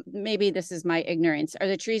 maybe this is my ignorance, are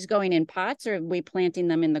the trees going in pots or are we planting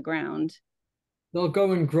them in the ground? they'll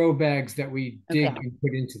go in grow bags that we dig Okay. and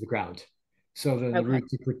put into the ground. So the Okay.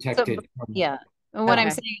 roots are protected. Yeah. And what I'm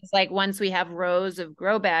Okay. saying is like, once we have rows of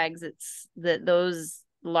grow bags, it's that those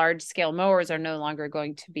large scale mowers are no longer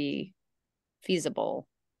going to be feasible.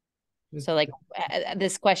 So like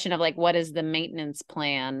this question of like, what is the maintenance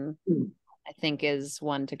plan? I think is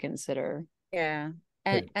one to consider. Yeah.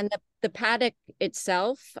 And the paddock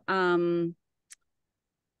itself, as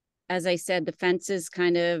I said, the fence is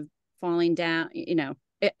kind of falling down,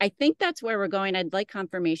 I think that's where we're going. I'd like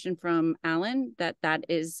confirmation from Alan that that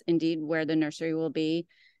is indeed where the nursery will be.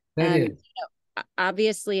 That And is.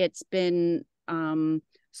 Obviously it's been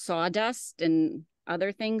sawdust and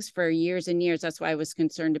other things for years and years. That's why I was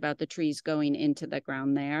concerned about the trees going into the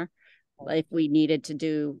ground there. If we needed to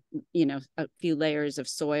do, a few layers of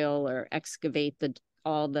soil or excavate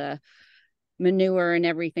all the manure and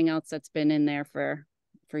everything else that's been in there for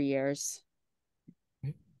years.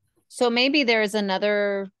 So maybe there is an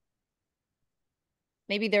action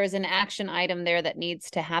item there that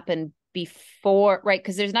needs to happen before, right?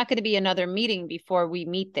 Because there's not going to be another meeting before we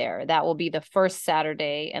meet there. That will be the first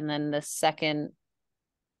Saturday and then the second.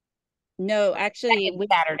 No, actually,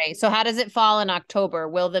 Saturday. So how does it fall in October?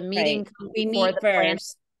 Will the meeting come we before meet the plan?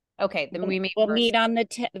 first. Okay, then we meet We'll first. meet on the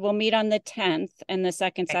 10th, and the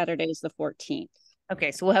second Saturday is the 14th.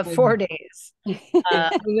 Okay, so we'll have 4 days.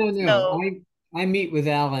 No. I meet with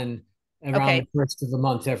Alan around Okay. the first of the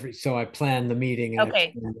month so I plan the meeting and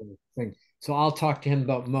Okay. thing. So I'll talk to him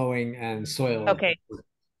about mowing and soil. Okay.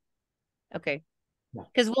 Yeah.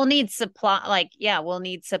 Because we'll need supply, we'll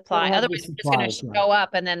need supply. We'll have the Otherwise, we're just going supplies, to show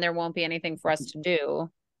up and then there won't be anything for us to do.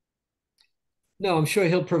 No, I'm sure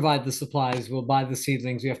he'll provide the supplies. We'll buy the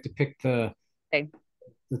seedlings. We have to pick the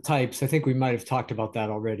types. I think we might have talked about that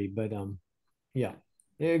already, but yeah,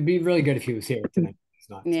 it'd be really good if he was here tonight. He's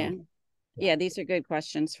not. Yeah. So, Yeah, these are good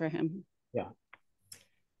questions for him. yeah.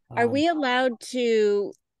 Are we allowed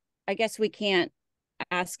to, I guess we can't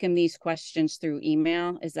ask him these questions through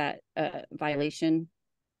email? Is that a violation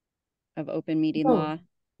of open meeting law?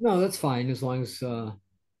 No, that's fine as long as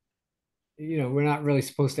we're not really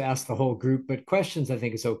supposed to ask the whole group, but questions I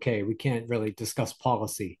think is okay. We can't really discuss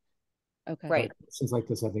policy. Okay. Right. But questions like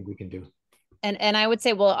this I think we can do. And I would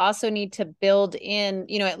say we'll also need to build in,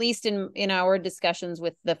 at least in our discussions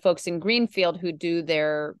with the folks in Greenfield who do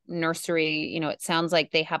their nursery, it sounds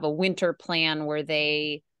like they have a winter plan where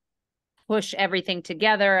they push everything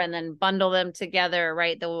together and then bundle them together,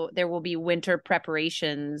 right? There will be winter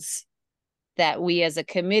preparations that we as a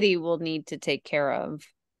committee will need to take care of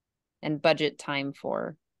and budget time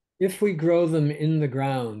for. If we grow them in the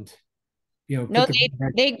ground, no,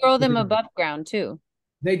 they grow them above ground too.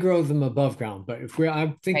 They grow them above ground, but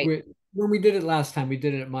when we did it last time, we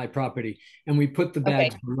did it at my property and we put the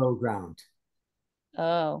bags below ground.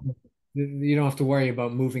 Oh. You don't have to worry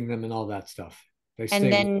about moving them and all that stuff.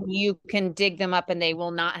 And then you can dig them up and they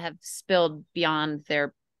will not have spilled beyond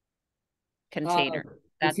their container.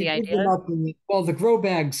 That's the idea? The grow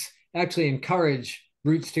bags actually encourage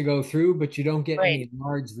roots to go through, but you don't get any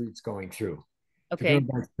large roots going through. Okay. The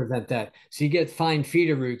grow bags prevent that. So you get fine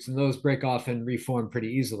feeder roots and those break off and reform pretty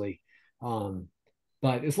easily.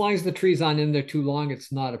 But as long as the trees aren't in there too long,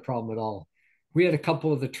 it's not a problem at all. We had a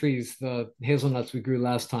couple of the trees, the hazelnuts we grew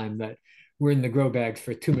last time, that were in the grow bags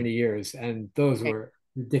for too many years, and those were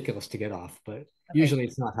ridiculous to get off, but usually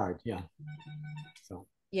it's not hard. Yeah. So.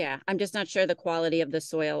 Yeah, I'm just not sure the quality of the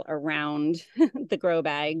soil around the grow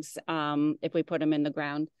bags if we put them in the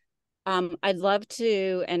ground. I'd love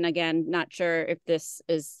to, and again, not sure if this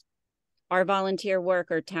is our volunteer work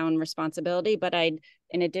or town responsibility, but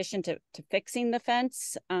in addition to fixing the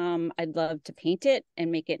fence, I'd love to paint it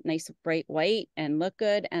and make it nice, bright white and look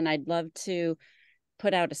good. And I'd love to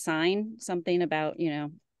put out a sign, something about,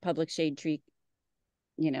 public shade tree,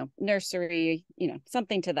 nursery,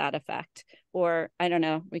 something to that effect. Or I don't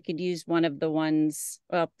know, we could use one of the ones,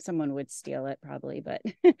 well, someone would steal it probably, but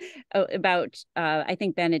about, I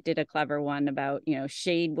think Bennett did a clever one about,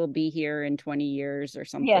 shade will be here in 20 years or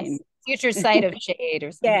something. Yes, future site of shade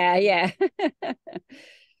or something. Yeah.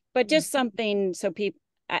 But just something so people,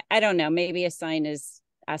 I don't know, maybe a sign is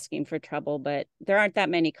asking for trouble, but there aren't that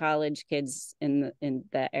many college kids in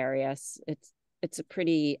the area. It's a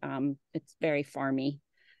pretty it's very farmy.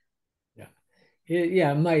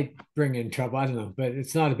 Yeah, it might bring in trouble. I don't know, but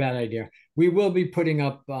it's not a bad idea. We will be putting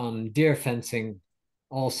up deer fencing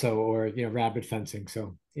also, or rabbit fencing.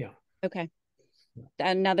 So yeah. Okay.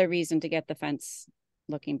 Another reason to get the fence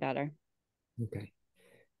looking better. Okay.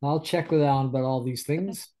 I'll check with Alan about all these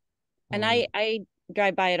things. And I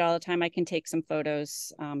drive by it all the time. I can take some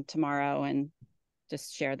photos tomorrow and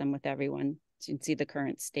just share them with everyone so you can see the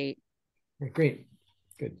current state. Great.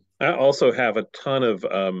 Good. I also have a ton of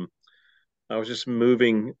I was just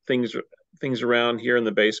moving things around here in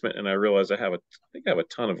the basement, and I realized I think I have a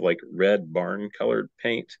ton of like red barn colored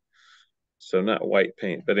paint. So not white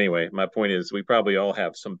paint, but anyway, my point is we probably all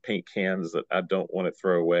have some paint cans that I don't want to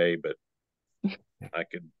throw away, but I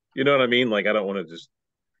could, you know what I mean? Like I don't want to just,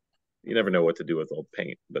 you never know what to do with old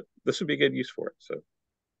paint, but this would be a good use for it. So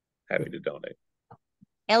happy to donate.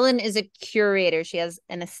 Ellen is a curator. She has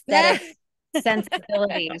an aesthetic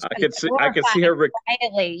sensibility. I could see her.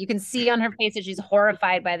 Quietly. You can see on her face that she's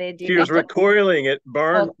horrified by the idea. She was recoiling at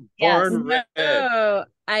barn red. No,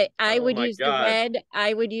 I would use the red.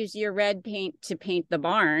 I would use your red paint to paint the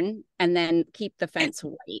barn and then keep the fence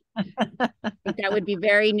white. That would be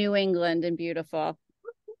very New England and beautiful.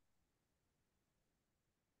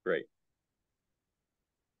 Great.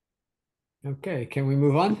 Okay, can we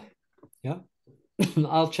move on? Yeah.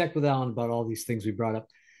 I'll check with Alan about all these things we brought up.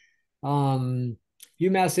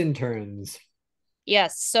 UMass interns.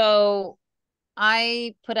 Yes, so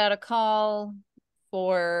I put out a call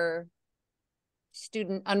for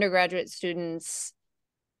undergraduate students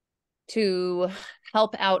to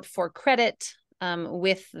help out for credit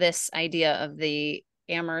with this idea of the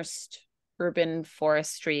Amherst Urban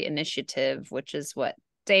Forestry Initiative, which is what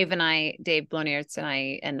Dave Bloniertz and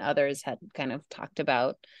I and others had kind of talked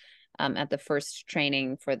about at the first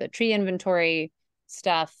training for the tree inventory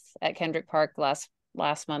stuff at Kendrick Park last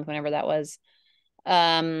month, whenever that was.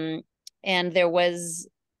 And there was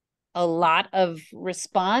a lot of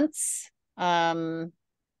response. I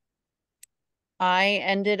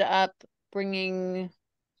ended up bringing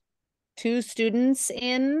 2 students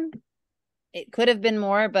in. It could have been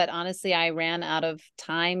more, but honestly, I ran out of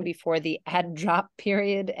time before the ad drop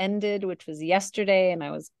period ended, which was yesterday, and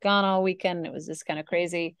I was gone all weekend. It was just kind of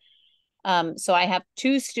crazy. So I have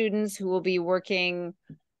 2 students who will be working.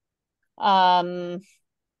 I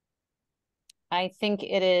think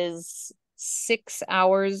it is 6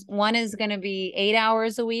 hours. One is going to be 8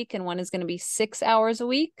 hours a week, and one is going to be 6 hours a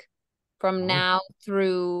week from now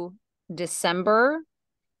through December,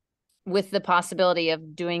 with the possibility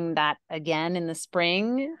of doing that again in the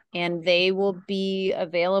spring. And they will be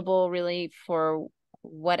available really for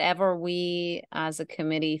whatever we as a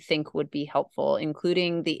committee think would be helpful,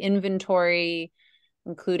 including the inventory,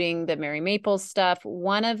 including the Mary Maples stuff.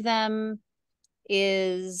 One of them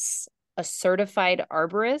is a certified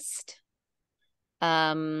arborist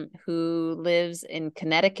who lives in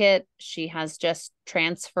Connecticut. She has just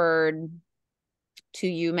transferred to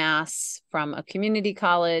UMass from a community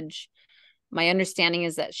college. My understanding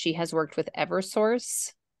is that she has worked with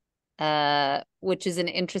Eversource, which is an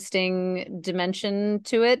interesting dimension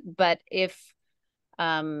to it. But if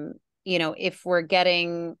we're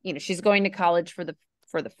getting, she's going to college for the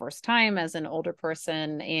first time as an older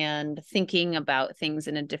person and thinking about things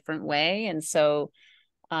in a different way. And so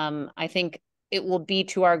I think it will be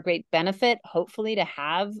to our great benefit, hopefully, to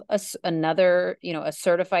have another, a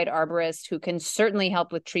certified arborist who can certainly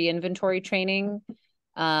help with tree inventory training.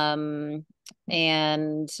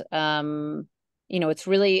 It's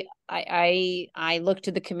really, I look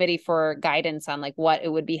to the committee for guidance on like what it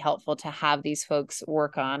would be helpful to have these folks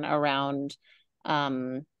work on around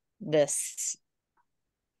around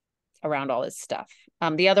all this stuff.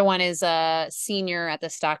 The other one is a senior at the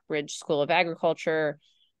Stockbridge School of Agriculture,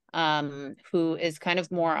 who is kind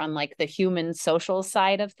of more on like the human social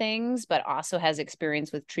side of things, but also has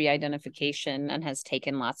experience with tree identification and has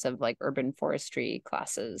taken lots of like urban forestry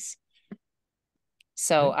classes.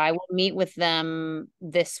 So I will meet with them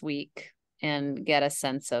this week and get a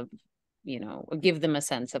sense of, give them a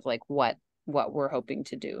sense of like what we're hoping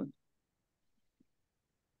to do.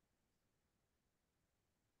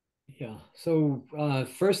 Yeah. So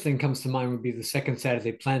first thing comes to mind would be the second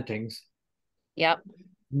Saturday plantings. Yep.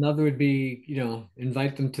 Another would be,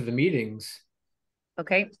 invite them to the meetings.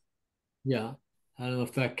 Okay. Yeah. I don't know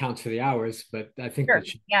if that counts for the hours, but I think sure. that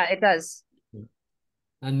should. Yeah, it does.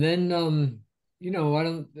 And then,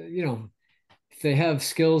 if they have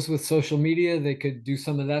skills with social media, they could do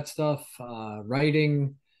some of that stuff,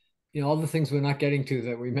 writing, all the things we're not getting to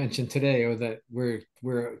that we mentioned today, or that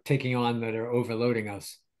we're taking on that are overloading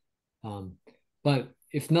us. But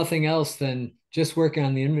if nothing else, then just working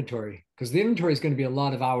on the inventory, because the inventory is going to be a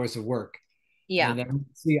lot of hours of work. Yeah. And I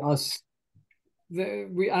see us. I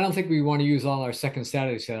don't think we want to use all our second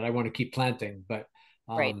Saturday set. I want to keep planting, but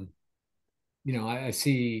Right. I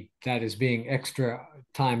see that as being extra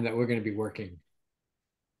time that we're going to be working.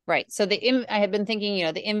 Right. So I had been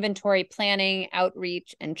thinking, the inventory planning,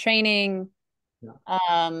 outreach, and training. Yeah.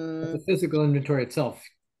 But the physical inventory itself,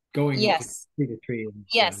 going yes. tree to tree.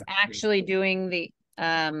 Yes, actually doing the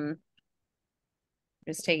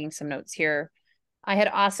just taking some notes here. I had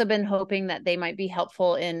also been hoping that they might be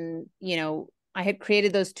helpful in, I had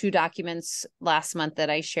created those 2 documents last month that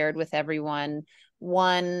I shared with everyone.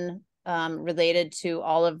 One related to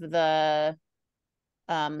all of the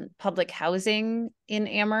public housing in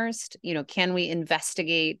Amherst. Can we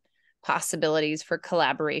investigate possibilities for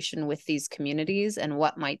collaboration with these communities, and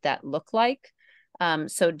what might that look like?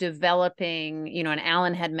 So developing, and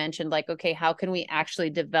Alan had mentioned, like, okay, how can we actually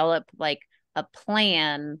develop like a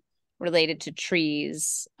plan related to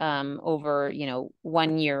trees over,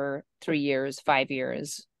 1 year, 3 years, 5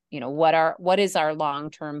 years? What is our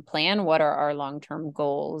long-term plan? What are our long-term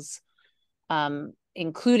goals?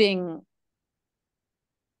 Including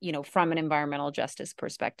from an environmental justice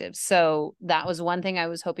perspective. So that was one thing I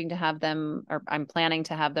was hoping to have them, or I'm planning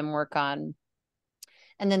to have them work on.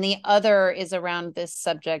 And then the other is around this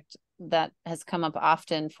subject that has come up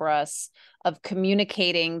often for us, of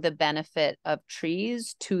communicating the benefit of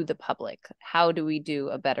trees to the public. How do we do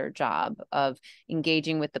a better job of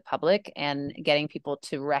engaging with the public and getting people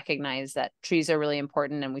to recognize that trees are really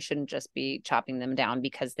important, and we shouldn't just be chopping them down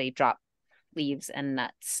because they drop leaves and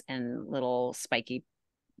nuts and little spiky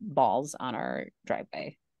balls on our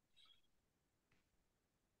driveway.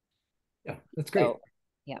 Yeah, that's great.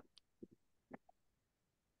 Yeah.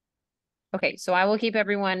 Okay, so I will keep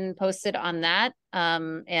everyone posted on that.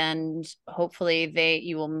 And hopefully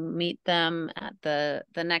you will meet them at the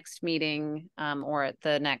next meeting, or at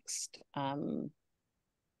the next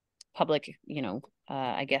public,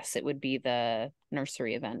 I guess it would be the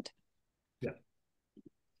nursery event. Yeah.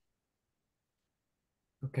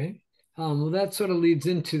 Okay. Well, that sort of leads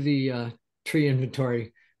into the tree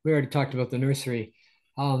inventory. We already talked about the nursery.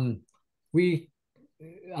 We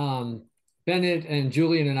Bennett and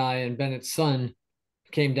Julian and I and Bennett's son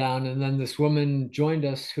came down, and then this woman joined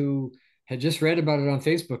us who had just read about it on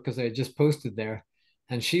Facebook because I had just posted there.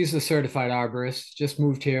 And she's a certified arborist, just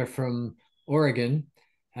moved here from Oregon,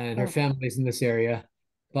 and her family's in this area,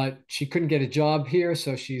 but she couldn't get a job here,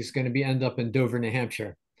 so she's going to end up in Dover, New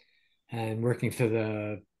Hampshire, and working for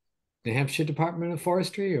the New Hampshire Department of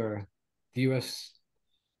Forestry, or the U.S.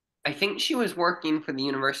 I think she was working for the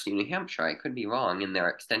University of New Hampshire. I could be wrong in their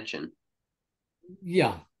extension.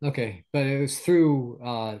 Yeah, okay, but it was through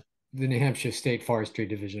the New Hampshire State Forestry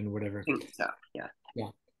Division, whatever. I think so, yeah. Yeah,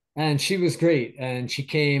 and she was great, and she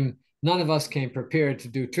came. None of us came prepared to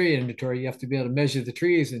do tree inventory. You have to be able to measure the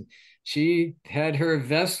trees, and she had her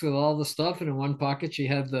vest with all the stuff, and in one pocket she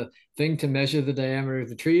had the thing to measure the diameter of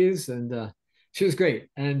the trees, and she was great.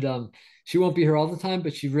 And she won't be here all the time,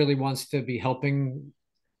 but she really wants to be helping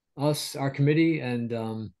us, our committee,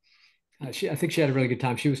 and I think she had a really good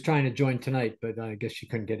time. She was trying to join tonight, but I guess she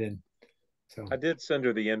couldn't get in. So I did send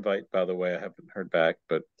her the invite, by the way. I haven't heard back,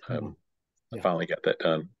 but I finally got that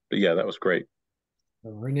done. But yeah, that was great.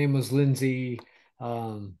 Her name was Lindsay.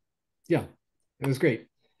 Yeah, it was great.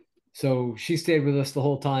 So she stayed with us the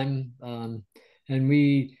whole time, and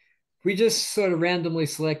we just sort of randomly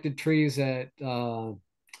selected trees at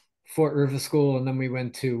Fort River School, and then we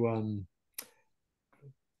went to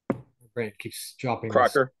brain keeps dropping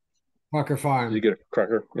Crocker. Crocker Farm. Did you get a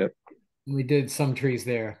Crocker? Yeah. We did some trees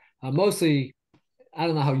there. Mostly, I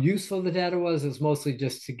don't know how useful the data was. It was mostly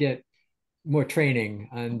just to get more training,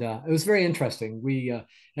 and it was very interesting. We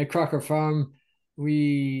at Crocker Farm,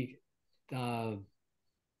 we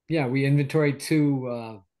inventoried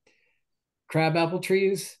 2 crabapple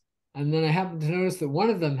trees, and then I happened to notice that one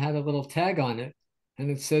of them had a little tag on it,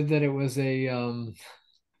 and it said that it was a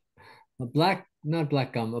black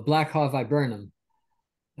haw viburnum.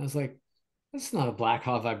 I was like, that's not a black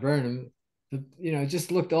haw viburnum. It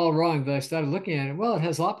just looked all wrong. But I started looking at it. Well, it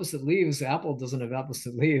has opposite leaves. The apple doesn't have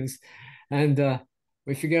opposite leaves, and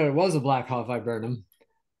we figured it was a black haw viburnum.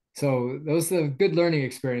 So that was a good learning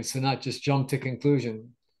experience to not just jump to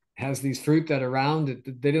conclusion. It has these fruit that are round.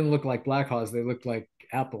 They didn't look like black haws. They looked like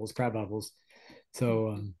apples, crab apples.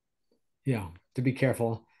 So to be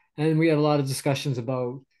careful. And we had a lot of discussions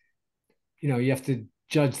about, you have to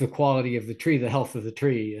judge the quality of the tree, the health of the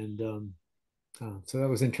tree, and So that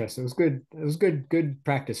was interesting. It was good. It was good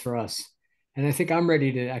practice for us. And I think I'm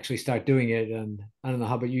ready to actually start doing it. And I don't know,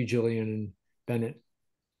 how about you, Julian and Bennett?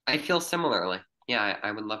 I feel similarly. Yeah,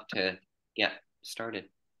 I would love to get started.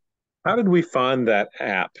 How did we find that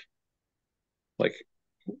app? Like,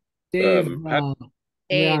 Dave,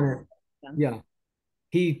 Dave. yeah,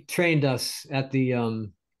 he trained us at the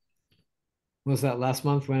was that last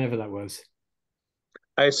month? Whenever that was.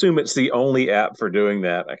 I assume it's the only app for doing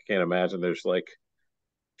that. I can't imagine there's like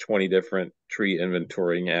 20 different tree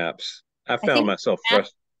inventorying apps. I found myself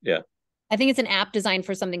frustrated. Yeah. I think it's an app designed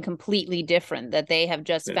for something completely different that they have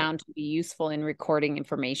just found to be useful in recording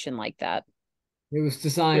information like that. It was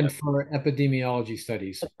designed for epidemiology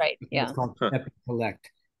studies. That's right. Yeah. It's called EpiCollect.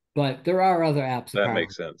 But there are other apps. That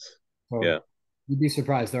makes sense. So yeah. You'd be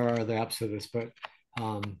surprised there are other apps for this. But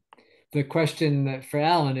the question for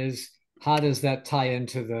Alan is, how does that tie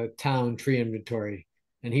into the town tree inventory?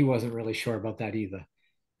 And he wasn't really sure about that either.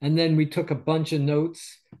 And then we took a bunch of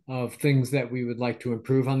notes of things that we would like to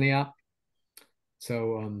improve on the app.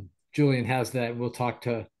 So Julian has that. We'll talk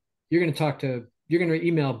to, you're going to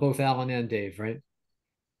email both Alan and Dave, right?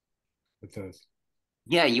 With those.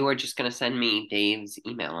 Yeah, you were just going to send me Dave's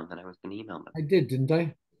email and then I was going to email them. I did, didn't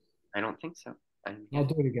I? I don't think so. I'll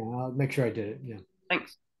do it again. I'll make sure I did it. Yeah.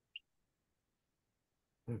 Thanks.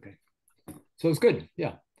 Okay. So it's good.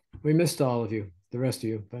 Yeah. We missed all of you, the rest of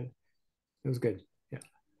you, but it was good. Yeah.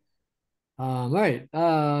 All right.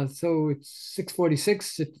 So it's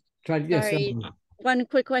 6:46. Sorry. One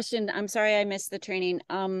quick question. I'm sorry I missed the training.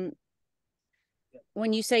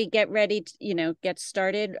 When you say get ready to, get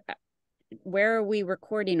started, where are we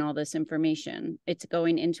recording all this information? It's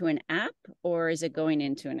going into an app or is it going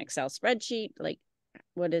into an Excel spreadsheet? Like,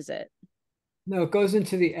 what is it? No, it goes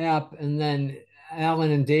into the app, and then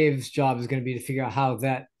Alan and Dave's job is going to be to figure out how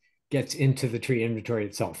that gets into the tree inventory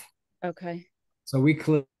itself. Okay. So we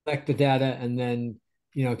collect the data, and then,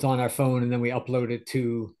 it's on our phone, and then we upload it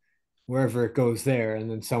to wherever it goes there, and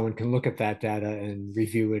then someone can look at that data and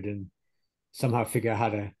review it and somehow figure out how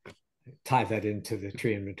to tie that into the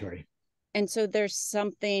tree inventory. And so there's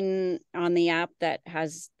something on the app that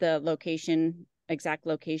has the exact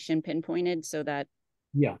location pinpointed so that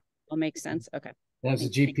will make sense. Okay. It has a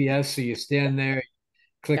GPS. So you stand there,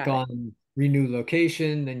 click on renew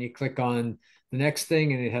location, then you click on the next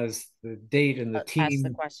thing, and it has the date and the team. Ask the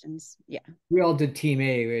questions. Yeah. We all did team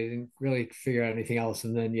A. We didn't really figure out anything else.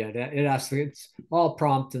 And then, it asks, it's all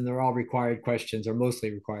prompt and they're all required questions, or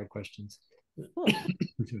mostly required questions. Cool.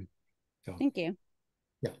 So, thank you.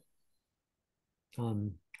 Yeah.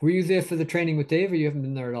 Were you there for the training with Dave, or you haven't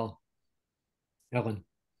been there at all? Ellen?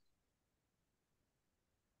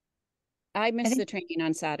 I missed the training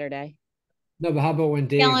on Saturday. No, but how about when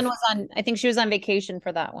Dave? Ellen was I think she was on vacation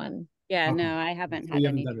for that one. Yeah, okay. No, I haven't had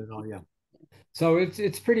any. Done it all, yeah. So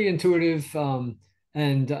it's pretty intuitive,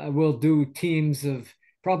 and we'll do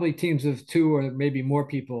probably teams of 2 or maybe more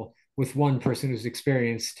people with one person who's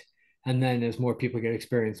experienced, and then as more people get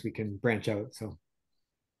experience, we can branch out. So,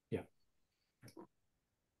 yeah.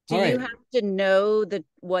 Do you have to know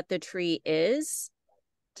what the tree is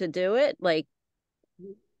to do it? Like,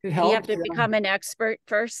 it helps. You have to become an expert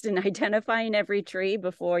first in identifying every tree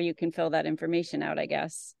before you can fill that information out, I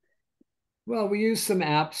guess. Well, we use some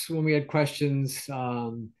apps when we had questions.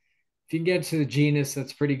 If you can get to the genus,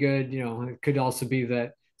 that's pretty good. It could also be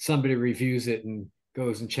that somebody reviews it and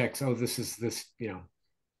goes and checks, oh, this is this,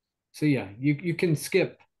 So yeah, you can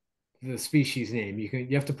skip the species name.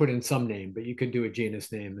 You have to put in some name, but you could do a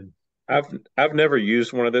genus name. And I've never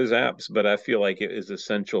used one of those apps, but I feel like it is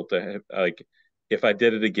essential to like, if I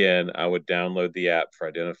did it again, I would download the app for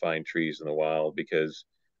identifying trees in the wild, because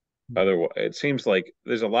otherwise it seems like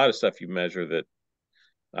there's a lot of stuff you measure that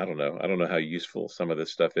I don't know how useful some of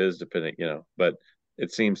this stuff is, depending, but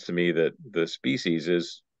it seems to me that the species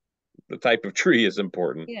is the type of tree is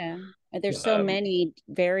important. Yeah. There's so many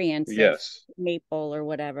variants of maple or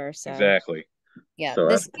whatever. So exactly. Yeah. So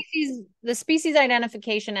the species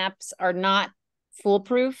identification apps are not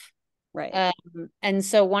foolproof. Right. And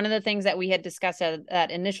so one of the things that we had discussed at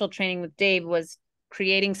that initial training with Dave was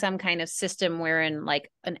creating some kind of system wherein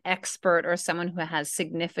like an expert or someone who has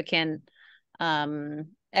significant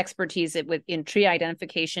expertise in tree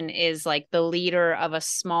identification is like the leader of a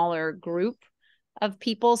smaller group of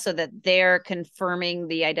people, so that they're confirming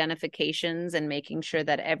the identifications and making sure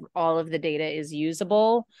that all of the data is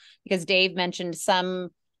usable. Because Dave mentioned some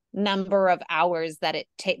number of hours that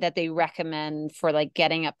that they recommend for like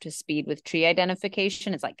getting up to speed with tree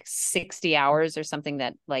identification. It's like 60 hours or something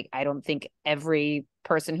that like I don't think every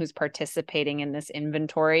person who's participating in this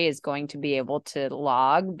inventory is going to be able to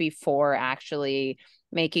log before actually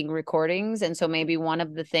making recordings. And so maybe one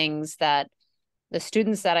of the things that the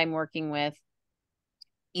students that I'm working with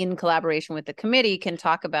in collaboration with the committee can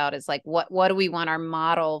talk about is like, what do we want our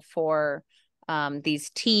model for these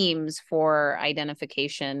teams for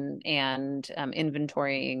identification and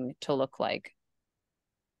inventorying to look like?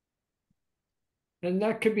 And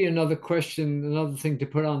that could be another question, another thing to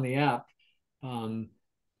put on the app. You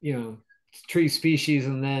know, tree species,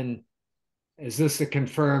 and then is this a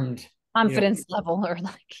confirmed Confidence level, or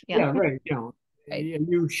like, yeah, right. Are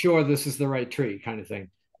you sure this is the right tree, kind of thing?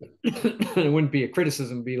 It wouldn't be a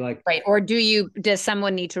criticism, be like, right. Or does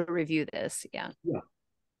someone need to review this? Yeah.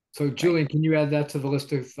 So Julian, can you add that to the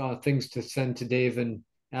list of things to send to Dave and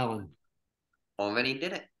Alan? Already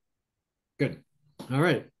did it. Good. All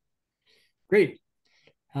right. Great.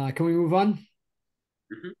 Can we move on?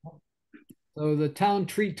 So the town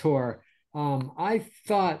tree tour. I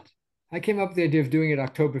thought I came up with the idea of doing it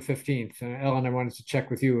October 15th. Ellen, I wanted to check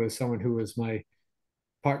with you as someone who was my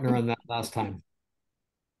partner on that last time.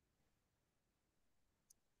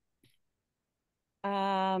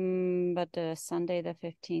 But Sunday the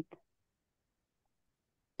 15th.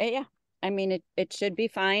 Yeah, I mean it should be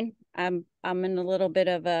fine. I'm in a little bit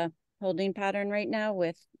of a holding pattern right now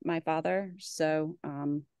with my father, so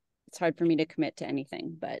it's hard for me to commit to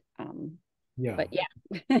anything. But yeah.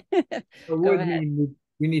 It would mean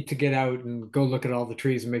we need to get out and go look at all the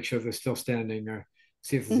trees and make sure they're still standing, or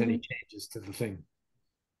see if there's any changes to the thing.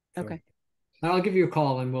 So, okay. I'll give you a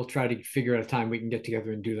call and we'll try to figure out a time we can get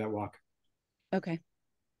together and do that walk. Okay.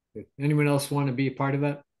 Anyone else want to be a part of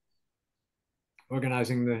that?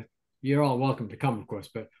 You're all welcome to come, of course,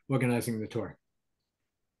 but organizing the tour.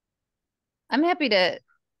 I'm happy to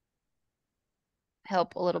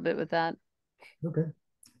help a little bit with that. Okay.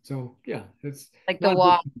 So yeah, it's like the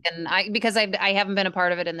walk, and because I haven't been a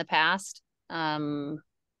part of it in the past. Yeah.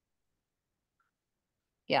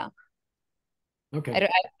 Okay.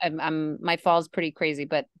 I'm my fall's pretty crazy,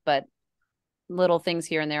 but little things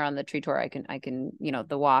here and there on the tree tour, I can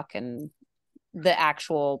the walk and the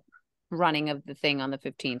actual running of the thing on the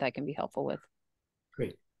 15th, I can be helpful with.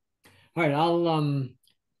 Great. All right,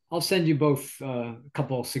 I'll send you both a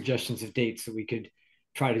couple of suggestions of dates that we could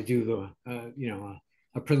try to do the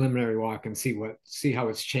a preliminary walk and see how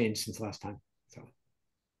it's changed since last time. So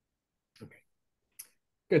okay.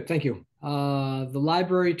 Good, thank you. The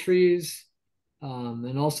library trees,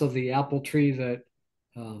 and also the apple tree that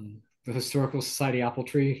the Historical Society apple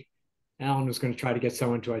tree. Alan was going to try to get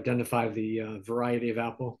someone to identify the variety of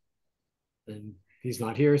apple, and he's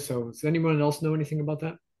not here. So does anyone else know anything about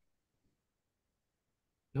that?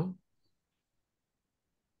 No?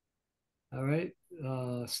 All right.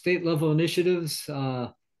 State level initiatives.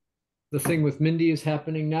 The thing with Mindy is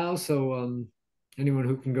happening now. So anyone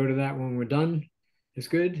who can go to that when we're done is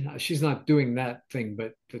good. She's not doing that thing,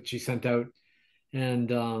 but that she sent out.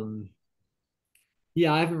 And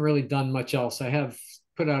yeah, I haven't really done much else. I have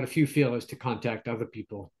put out a few feelers to contact other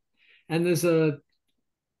people. And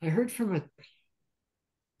I heard from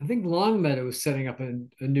I think Longmeadow is setting up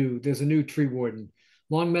there's a new tree warden,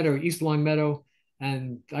 Longmeadow, East Longmeadow.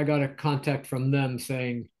 And I got a contact from them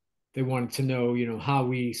saying they wanted to know, how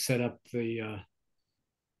we set up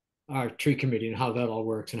our tree committee and how that all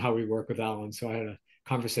works and how we work with Alan. So I had a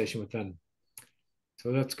conversation with them.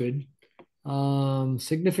 So that's good.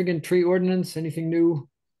 Significant tree ordinance, anything new?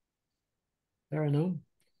 There, I know.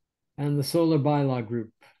 And the solar bylaw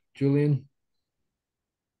group, Julian?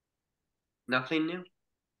 Nothing new.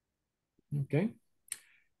 Okay.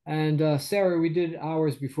 And Sarah, we did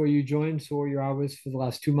hours before you joined. So what were your hours for the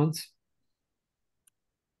last 2 months?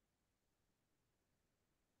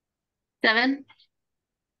 7.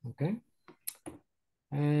 Okay.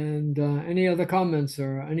 And any other comments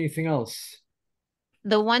or anything else?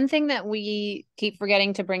 The one thing that we keep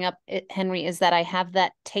forgetting to bring up, Henry, is that I have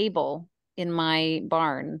that table in my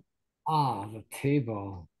barn. Ah, the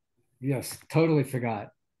table. Yes, totally forgot.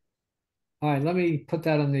 All right, let me put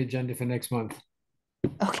that on the agenda for next month.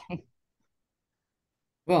 Okay.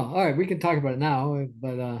 Well, all right, we can talk about it now,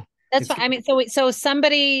 but that's fine. I mean, so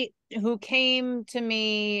somebody who came to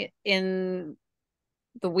me in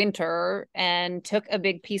the winter and took a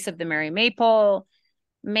big piece of the Merry Maple,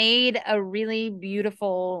 made a really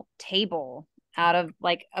beautiful table out of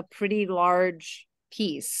like a pretty large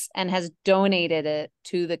piece and has donated it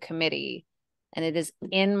to the committee, and it is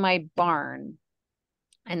in my barn.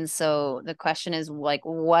 And so the question is like,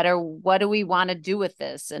 what do we want to do with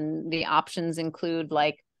this? And the options include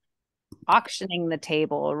like auctioning the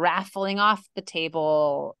table, raffling off the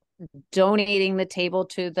table, donating the table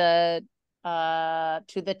to the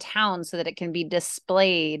town so that it can be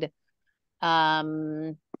displayed.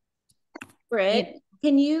 Britt,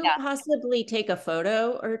 Can you Yeah. possibly take a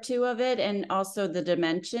photo or two of it, and also the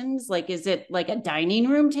dimensions? Like, is it like a dining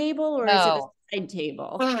room table or is it a No. side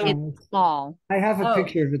table? It's small. I have a Oh.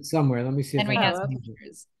 picture of it somewhere. Let me see if Henry I has Oh, can okay. find it.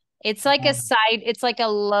 pictures. It's like a side, it's like a Side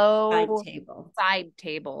low table. side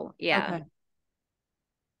table. Yeah. Okay.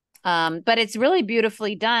 But it's really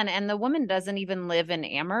beautifully done. And the woman doesn't even live in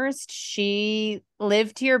Amherst. She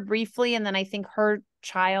lived here briefly, and then I think her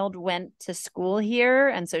child went to school here.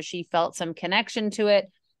 And so she felt some connection to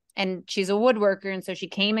it. And she's a woodworker. And so she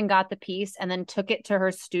came and got the piece and then took it to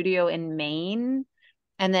her studio in Maine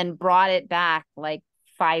and then brought it back like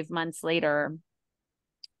 5 months later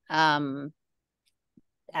as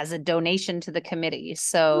a donation to the committee.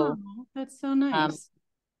 So That's so nice.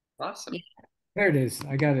 Awesome. There it is.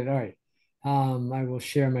 I got it. All right. I will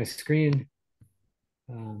share my screen.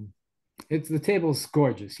 It's the table's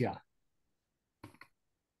gorgeous. Yeah.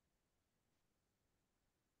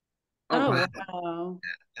 Oh, wow. wow.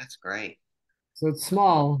 That's great. So it's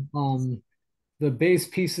small. The base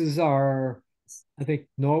pieces are, I think,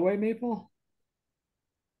 Norway maple.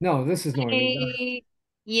 No, this is Norway.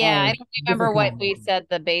 Yeah, I don't remember different what kind. we said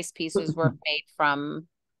the base pieces were made from.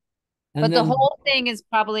 And But the then, whole thing is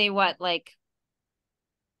probably what, like,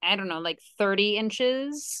 I don't know, like 30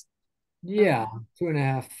 inches. yeah,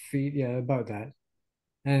 2.5 feet. Yeah, about that.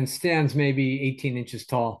 And stands maybe 18 inches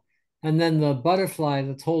tall. And then the butterfly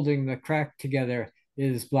that's holding the crack together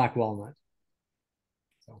is black walnut.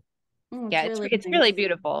 So Oh, Yeah, it's really nice.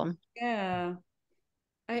 beautiful. Yeah.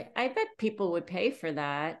 I bet people would pay for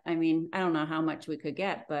that. I mean, I don't know how much we could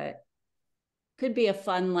get, but could be a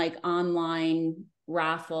fun like online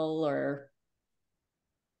raffle or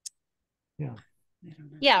yeah. I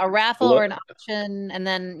don't know. Yeah, a raffle Look- or an auction. And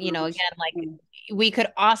then, you know, again, like Mm. we could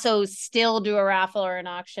also still do a raffle or an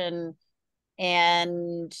auction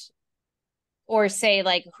and or say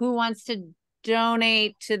like who wants to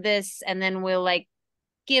donate to this, and then we'll like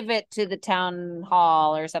give it to the town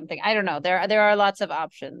hall or something. I don't know. There are lots of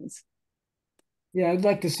options. Yeah, I'd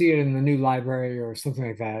like to see it in the new library or something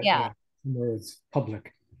like that. Yeah. Where it's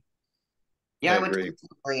public. Yeah, I I would agree. totally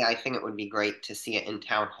agree. I think it would be great to see it in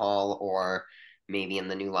town hall or maybe in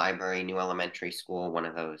the new library, new elementary school, one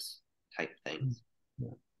of those type things.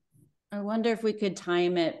 I wonder if we could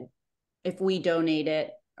time it if we donate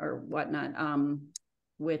it or whatnot,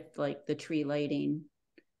 with like the tree lighting,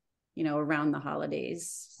 you know, around the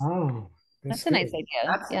holidays. Oh, That's a nice idea.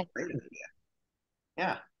 That's Yeah. a great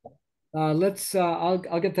idea. Yeah. Let's I'll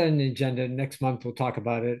get that on the agenda next month. We'll talk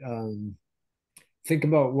about it. Think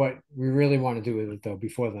about what we really want to do with it though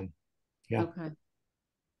before then. Yeah. Okay.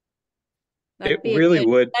 It really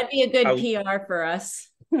would. That'd be a good I- PR for us.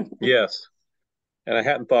 Yes. And I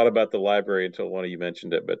hadn't thought about the library until one of you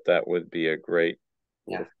mentioned it, but that would be a great,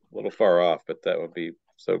 Yeah. little far off, but that would be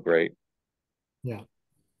so great. Yeah.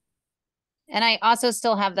 And I also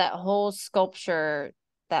still have that whole sculpture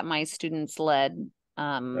that my students led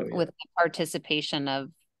yeah. with the participation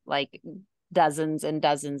of like dozens and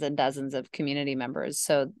dozens and dozens of community members.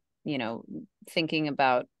 So, you know, thinking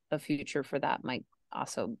about a future for that might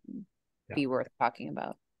also be worth talking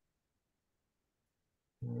about.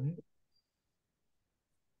 All right.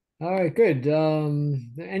 All right, good.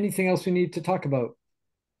 Anything else we need to talk about?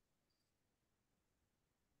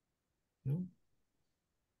 No?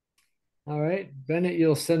 All right, Bennett,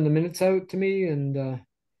 you'll send the minutes out to me and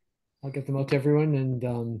I'll get them out to everyone.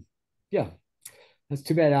 And yeah, that's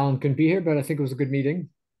too bad Alan couldn't be here, but I think it was a good meeting.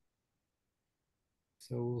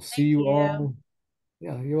 So we'll see you all.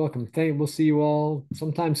 Yeah, you're welcome. We'll see you all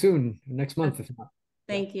sometime soon, next month, if not.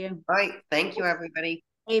 Thank you. All right. Thank you, everybody.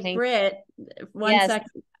 Hey, Thank- Britt, one Yes.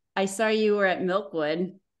 second. I saw you were at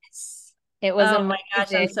Milkwood. It was Oh my gosh,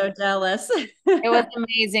 I'm amazing. so jealous. It was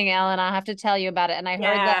amazing, Ellen. I'll have to tell you about it. And I heard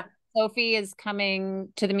Yeah. that Sophie is coming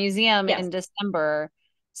to the museum Yes. in December.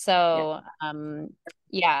 So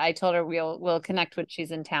yeah, I told her we'll connect when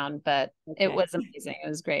she's in town, but Okay. it was amazing. It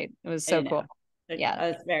was great. It was I so know. cool. Yeah.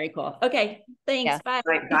 That's very cool. Okay, thanks. Yeah. Bye.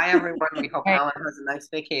 All right. Bye, everyone. We hope All right. Alan has a nice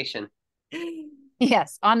vacation.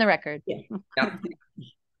 Yes, on the record. Yeah. Yep.